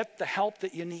resolved to get the help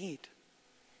that you need.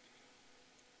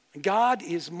 God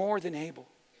is more than able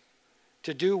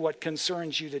to do what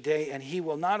concerns you today, and he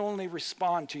will not only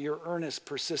respond to your earnest,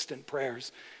 persistent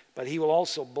prayers, but he will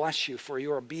also bless you for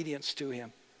your obedience to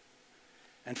him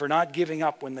and for not giving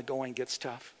up when the going gets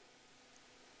tough.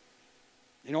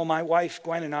 You know, my wife,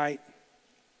 Gwen, and I,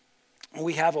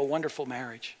 we have a wonderful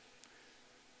marriage.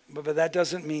 But that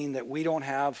doesn't mean that we don't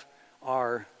have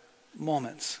our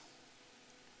moments.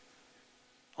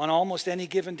 On almost any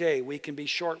given day, we can be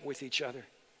short with each other.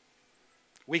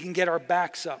 We can get our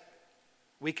backs up.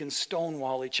 We can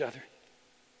stonewall each other.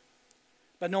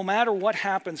 But no matter what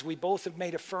happens, we both have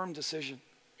made a firm decision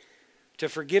to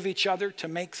forgive each other, to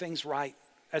make things right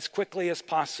as quickly as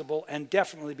possible, and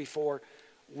definitely before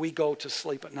we go to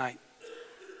sleep at night.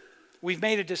 We've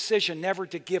made a decision never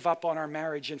to give up on our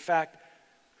marriage. In fact,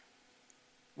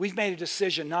 we've made a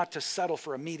decision not to settle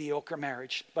for a mediocre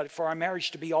marriage, but for our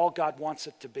marriage to be all God wants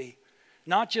it to be.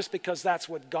 Not just because that's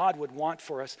what God would want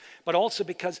for us, but also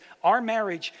because our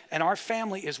marriage and our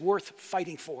family is worth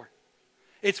fighting for.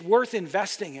 It's worth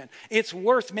investing in. It's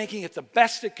worth making it the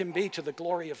best it can be to the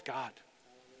glory of God.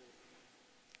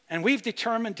 And we've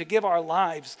determined to give our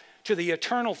lives to the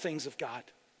eternal things of God.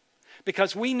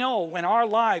 Because we know when our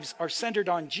lives are centered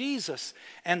on Jesus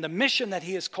and the mission that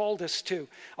he has called us to,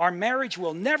 our marriage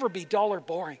will never be dull or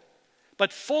boring,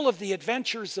 but full of the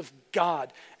adventures of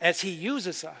God as he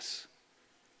uses us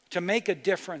to make a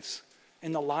difference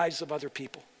in the lives of other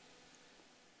people.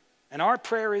 And our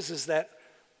prayer is that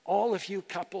all of you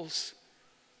couples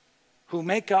who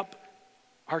make up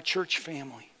our church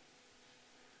family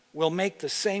will make the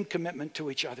same commitment to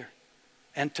each other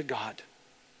and to God.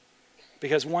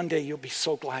 Because one day you'll be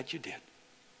so glad you did.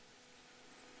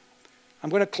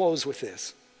 I'm going to close with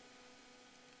this.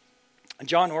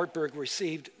 John Ortberg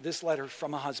received this letter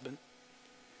from a husband.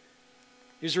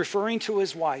 He was referring to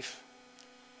his wife,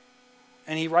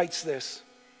 and he writes this: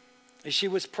 she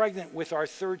was pregnant with our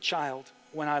 3rd child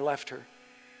when I left her.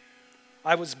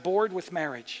 I was bored with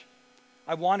marriage.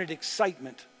 I wanted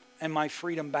excitement and my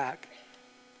freedom back.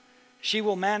 She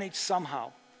will manage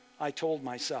somehow, I told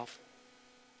myself.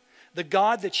 The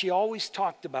God that she always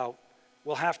talked about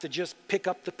will have to just pick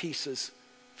up the pieces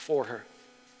for her.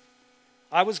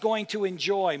 I was going to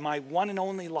enjoy my one and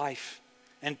only life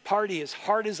and party as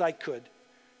hard as I could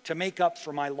to make up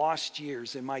for my lost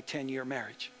years in my 10-year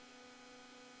marriage.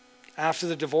 After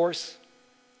the divorce,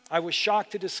 I was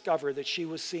shocked to discover that she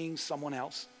was seeing someone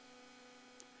else.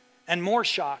 And more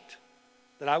shocked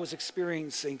that I was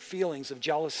experiencing feelings of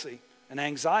jealousy and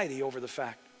anxiety over the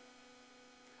fact.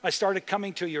 I started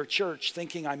coming to your church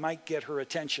thinking I might get her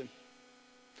attention.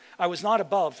 I was not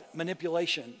above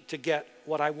manipulation to get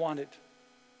what I wanted.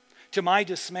 To my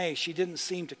dismay, she didn't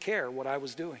seem to care what I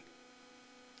was doing.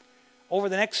 Over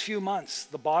the next few months,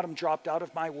 the bottom dropped out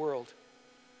of my world,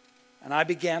 and I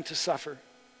began to suffer.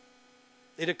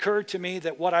 it occurred to me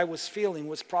that what I was feeling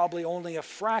was probably only a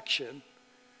fraction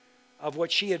of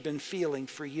what she had been feeling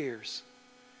for years.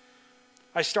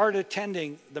 I started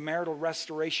attending the marital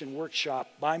restoration workshop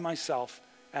by myself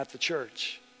at the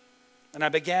church, and I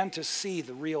began to see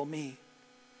the real me: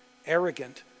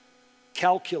 arrogant,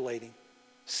 calculating,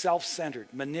 self-centered,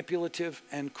 manipulative,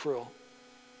 and cruel.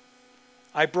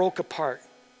 I broke apart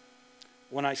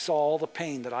when I saw all the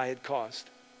pain that I had caused.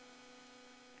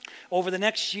 Over the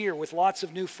next year, with lots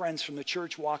of new friends from the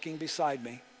church walking beside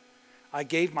me, I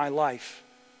gave my life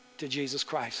to Jesus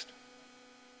Christ.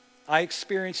 I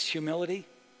experienced humility,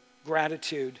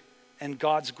 gratitude, and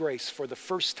God's grace for the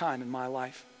first time in my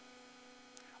life.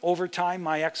 Over time,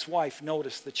 my ex-wife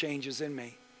noticed the changes in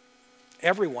me.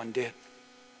 Everyone did.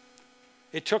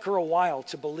 It took her a while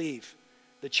to believe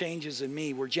the changes in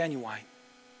me were genuine.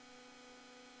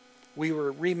 We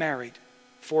were remarried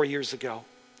 4 years ago,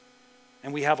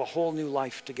 and we have a whole new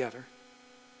life together.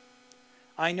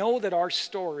 I know that our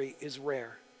story is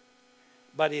rare,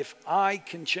 but if I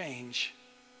can change,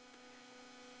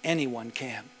 anyone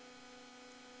can.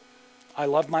 I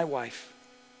love my wife.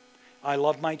 I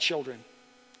love my children,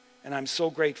 and I'm so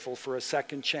grateful for a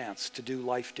second chance to do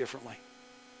life differently.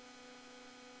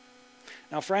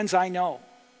 Now, friends, I know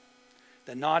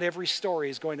that not every story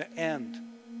is going to end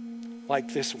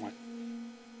like this one.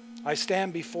 I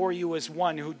stand before you as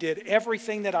one who did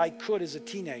everything that I could as a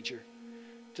teenager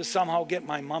to somehow get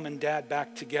my mom and dad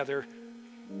back together,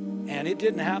 and it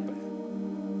didn't happen.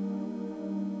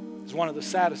 It was one of the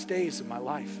saddest days of my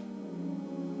life.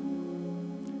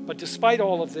 But despite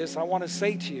all of this, I want to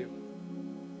say to you,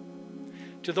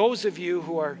 to those of you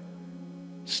who are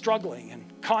struggling and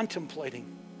contemplating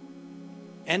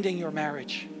ending your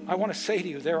marriage, I want to say to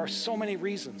you, there are so many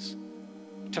reasons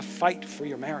to fight for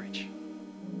your marriage.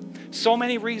 So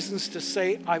many reasons to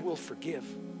say, I will forgive.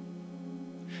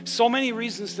 So many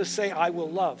reasons to say, I will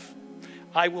love.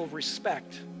 I will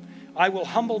respect. I will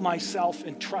humble myself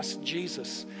and trust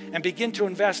Jesus and begin to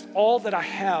invest all that I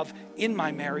have in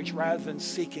my marriage rather than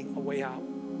seeking a way out.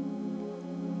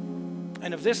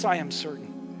 And of this I am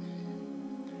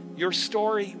certain. Your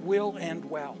story will end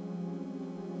well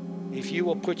if you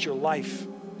will put your life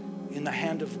in the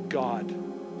hand of God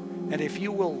and if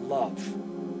you will love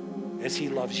as He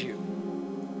loves you.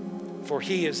 For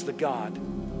He is the God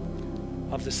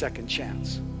of the second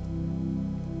chance.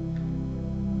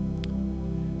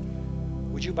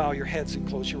 Would you bow your heads and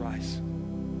close your eyes?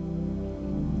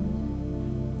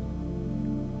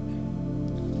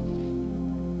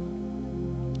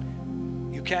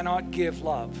 You cannot give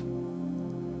love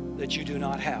that you do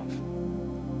not have.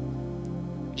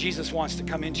 Jesus wants to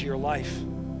come into your life,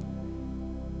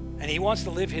 and He wants to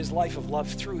live His life of love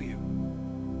through you.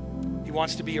 He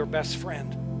wants to be your best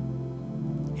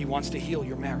friend. He wants to heal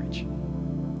your marriage.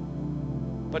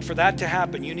 But for that to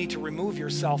happen, you need to remove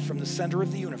yourself from the center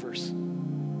of the universe,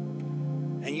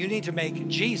 and you need to make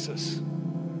Jesus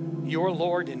your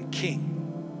Lord and King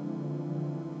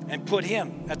and put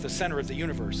Him at the center of the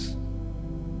universe,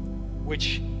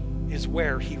 which is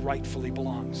where He rightfully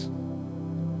belongs.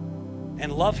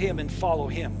 And love Him and follow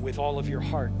Him with all of your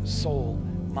heart, soul,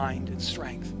 mind, and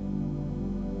strength.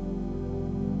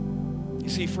 You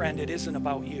see, friend, it isn't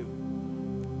about you.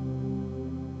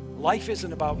 Life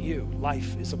isn't about you.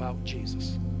 Life is about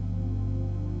Jesus.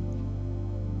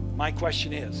 My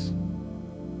question is,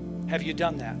 have you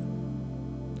done that?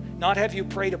 Not have you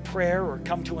prayed a prayer or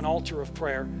come to an altar of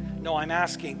prayer. No, I'm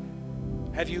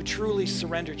asking, have you truly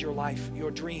surrendered your life,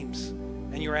 your dreams,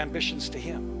 and your ambitions to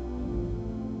Him?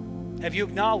 Have you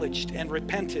acknowledged and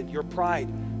repented your pride,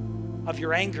 of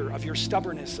your anger, of your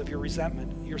stubbornness, of your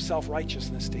resentment, your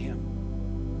self-righteousness to Him?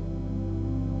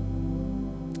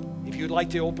 If you'd like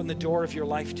to open the door of your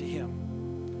life to Him,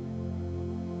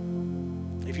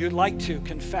 if you'd like to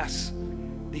confess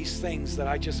these things that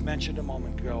I just mentioned a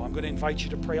moment ago, I'm going to invite you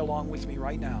to pray along with me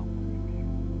right now.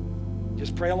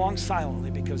 Just pray along silently,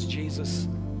 because Jesus,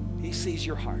 He sees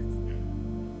your heart.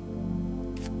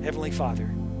 Heavenly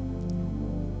Father,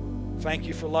 thank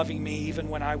You for loving me even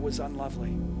when I was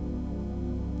unlovely.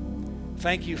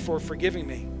 Thank You for forgiving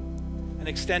me and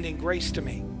extending grace to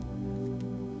me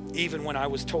even when I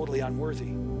was totally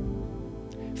unworthy.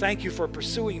 Thank You for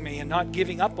pursuing me and not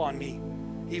giving up on me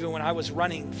even when I was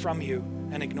running from You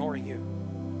and ignoring You.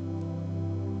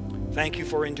 Thank You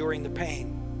for enduring the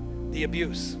pain, the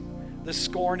abuse, the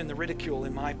scorn, and the ridicule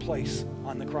in my place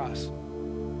on the cross.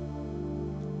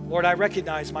 Lord, I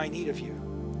recognize my need of You.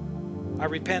 I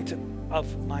repent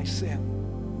of my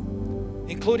sin,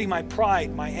 including my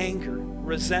pride, my anger,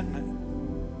 resentment,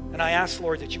 and I ask,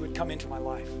 Lord, that You would come into my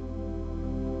life.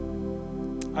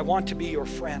 I want to be Your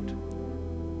friend.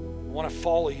 I want to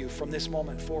follow you from this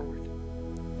moment forward.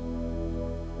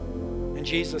 And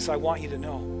Jesus, I want you to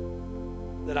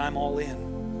know that I'm all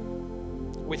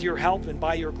in. With your help and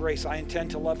by your grace, I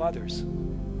intend to love others,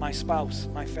 my spouse,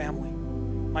 my family,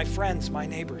 my friends, my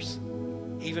neighbors,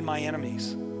 even my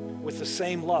enemies, with the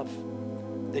same love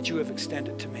that you have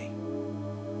extended to me.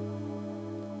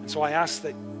 And so I ask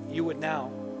that you would now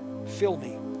fill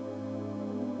me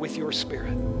with your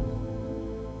Spirit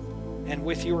and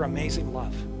with your amazing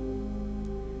love,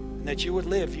 and that you would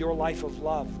live your life of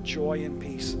love, joy, and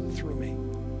peace through me.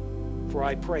 For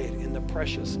I pray it in the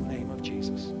precious name of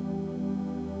Jesus.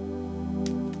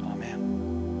 Amen.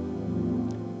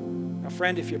 Now,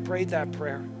 friend, if you prayed that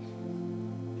prayer,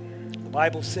 the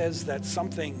Bible says that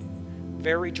something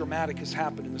very dramatic has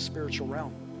happened in the spiritual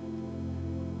realm.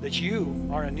 That you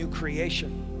are a new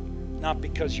creation, not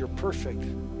because you're perfect,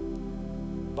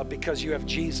 but because you have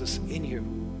Jesus in you.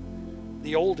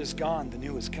 The old is gone, the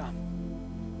new has come.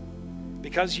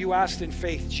 Because you asked in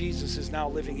faith, Jesus is now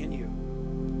living in you.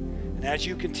 And as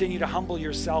you continue to humble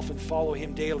yourself and follow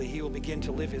him daily, he will begin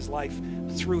to live his life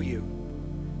through you.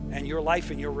 And your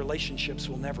life and your relationships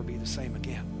will never be the same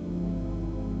again.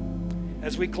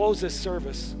 As we close this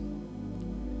service,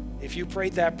 if you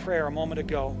prayed that prayer a moment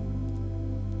ago,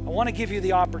 I want to give you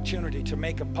the opportunity to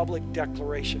make a public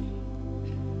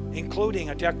declaration,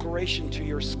 including a declaration to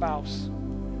your spouse,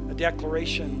 a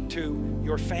declaration to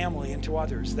your family and to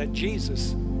others, that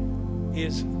Jesus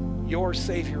is your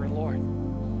Savior and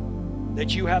Lord,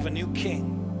 that you have a new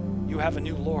King, you have a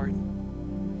new Lord,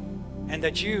 and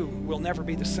that you will never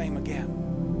be the same again.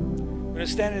 I'm going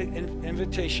to stand an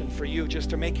invitation for you just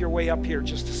to make your way up here,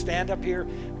 just to stand up here,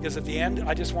 because at the end,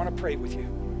 I just want to pray with you.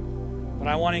 But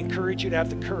I want to encourage you to have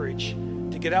the courage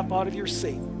to get up out of your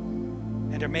seat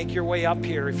and to make your way up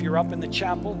here. If you're up in the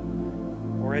chapel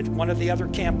or at one of the other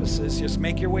campuses, just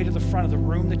make your way to the front of the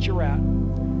room that you're at,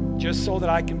 just so that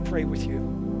I can pray with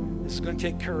you. This is going to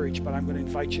take courage, but I'm going to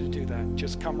invite you to do that.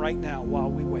 Just come right now while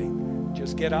we wait.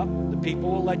 Just get up. The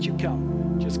people will let you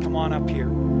come. Just come on up here.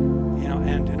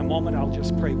 And in a moment, I'll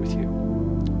just pray with you.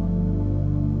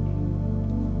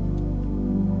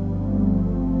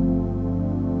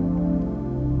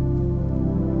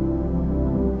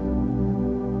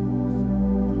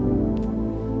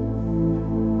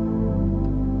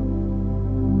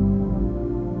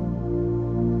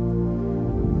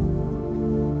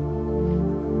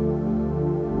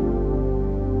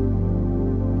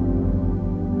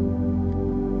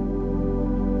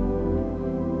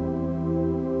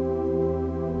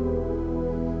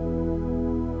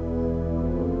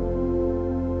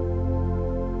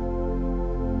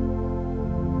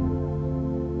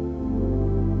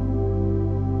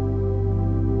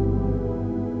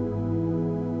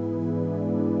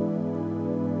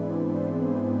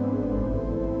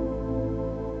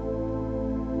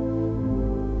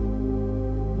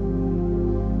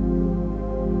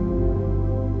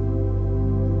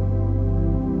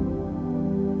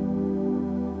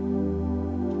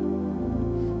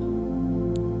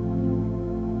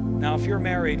 Now, if you're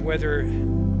married, whether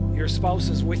your spouse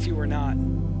is with you or not,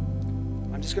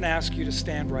 I'm just going to ask you to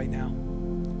stand right now,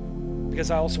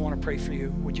 because I also want to pray for you.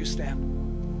 Would you stand?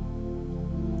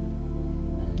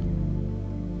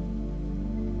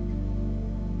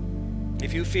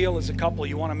 If you feel as a couple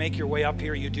you want to make your way up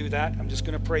here, you do that. I'm just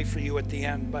going to pray for you at the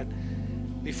end. But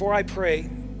before I pray,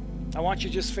 I want you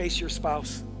to just face your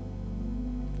spouse.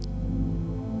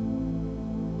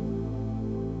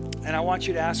 And I want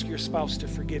you to ask your spouse to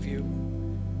forgive you.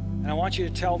 And I want you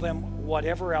to tell them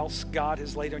whatever else God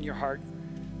has laid on your heart.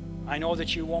 I know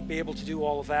that you won't be able to do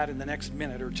all of that in the next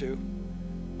minute or two,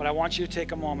 but I want you to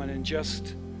take a moment and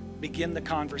just begin the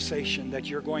conversation that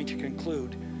you're going to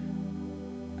conclude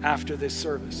after this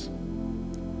service.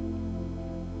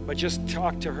 But just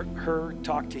talk to her,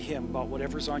 talk to him about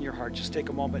whatever's on your heart. Just take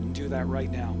a moment and do that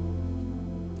right now.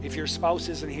 If your spouse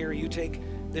isn't here, you take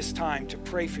this time to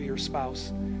pray for your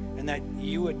spouse, and that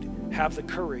you would have the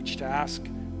courage to ask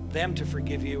them to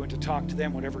forgive you and to talk to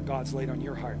them whatever God's laid on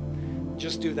your heart.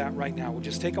 Just do that right now. We'll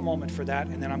just take a moment for that,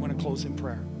 and then I'm going to close in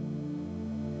prayer.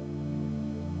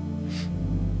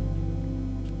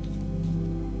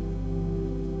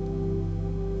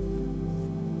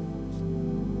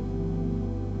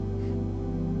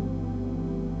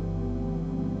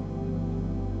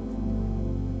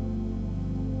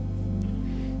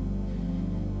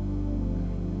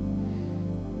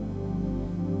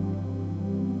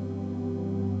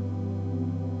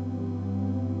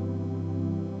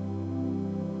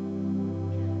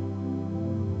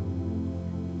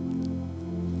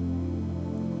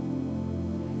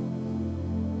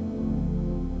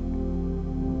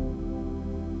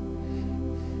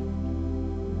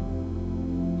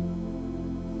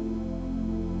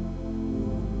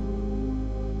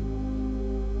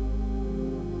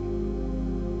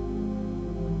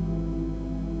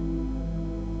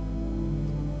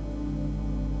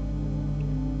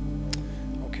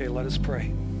 Okay, let us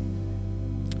pray.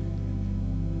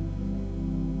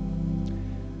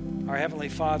 Our Heavenly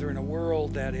Father, in a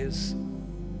world that is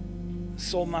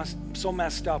so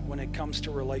messed up when it comes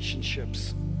to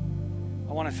relationships,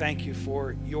 I want to thank you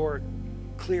for your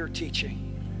clear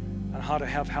teaching on how to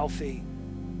have healthy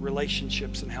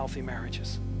relationships and healthy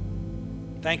marriages.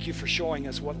 Thank you for showing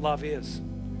us what love is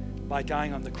by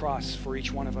dying on the cross for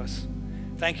each one of us.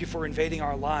 Thank you for invading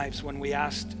our lives when we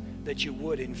asked that you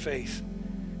would in faith,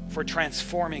 for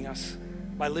transforming us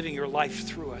by living your life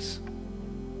through us.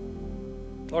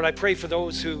 Lord, I pray for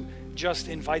those who just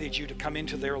invited you to come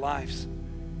into their lives.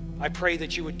 I pray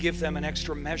that you would give them an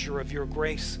extra measure of your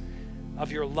grace,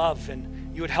 of your love,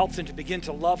 and you would help them to begin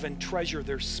to love and treasure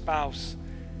their spouse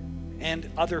and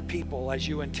other people as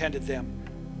you intended them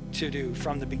to do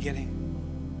from the beginning.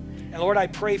 And Lord, I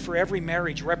pray for every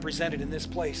marriage represented in this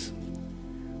place.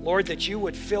 Lord, that you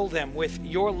would fill them with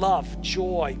your love,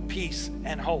 joy, peace,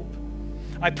 and hope.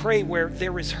 I pray where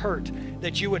there is hurt,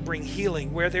 that you would bring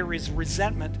healing. Where there is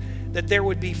resentment, that there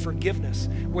would be forgiveness.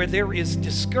 Where there is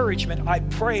discouragement, I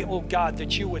pray, oh God,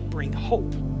 that you would bring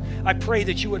hope. I pray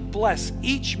that you would bless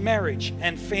each marriage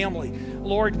and family,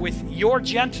 Lord, with your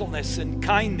gentleness and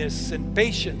kindness and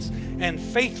patience and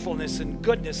faithfulness and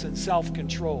goodness and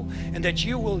self-control, and that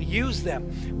you will use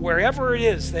them wherever it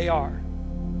is they are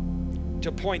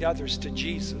to point others to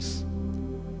Jesus,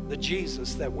 the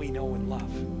Jesus that we know and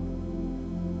love.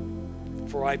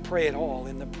 For I pray it all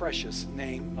in the precious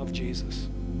name of Jesus.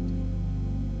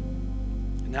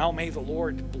 And now may the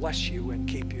Lord bless you and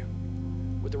keep you.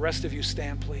 Would the rest of you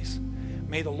stand, please?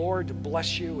 May the Lord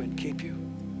bless you and keep you.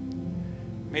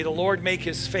 May the Lord make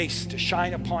his face to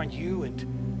shine upon you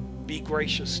and be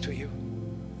gracious to you.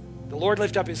 The Lord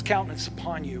lift up his countenance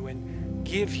upon you and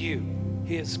give you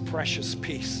his precious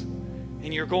peace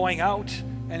in your going out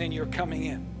and in your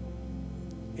coming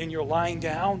in your lying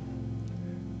down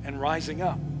and rising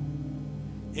up,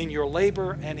 in your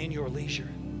labor and in your leisure,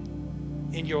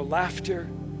 in your laughter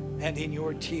and in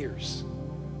your tears,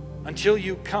 until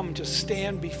you come to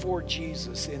stand before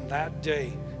Jesus in that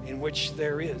day in which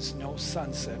there is no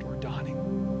sunset or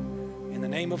dawning. In the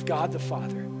name of God the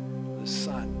Father, the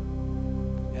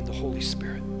Son, and the Holy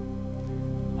Spirit.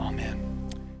 Amen.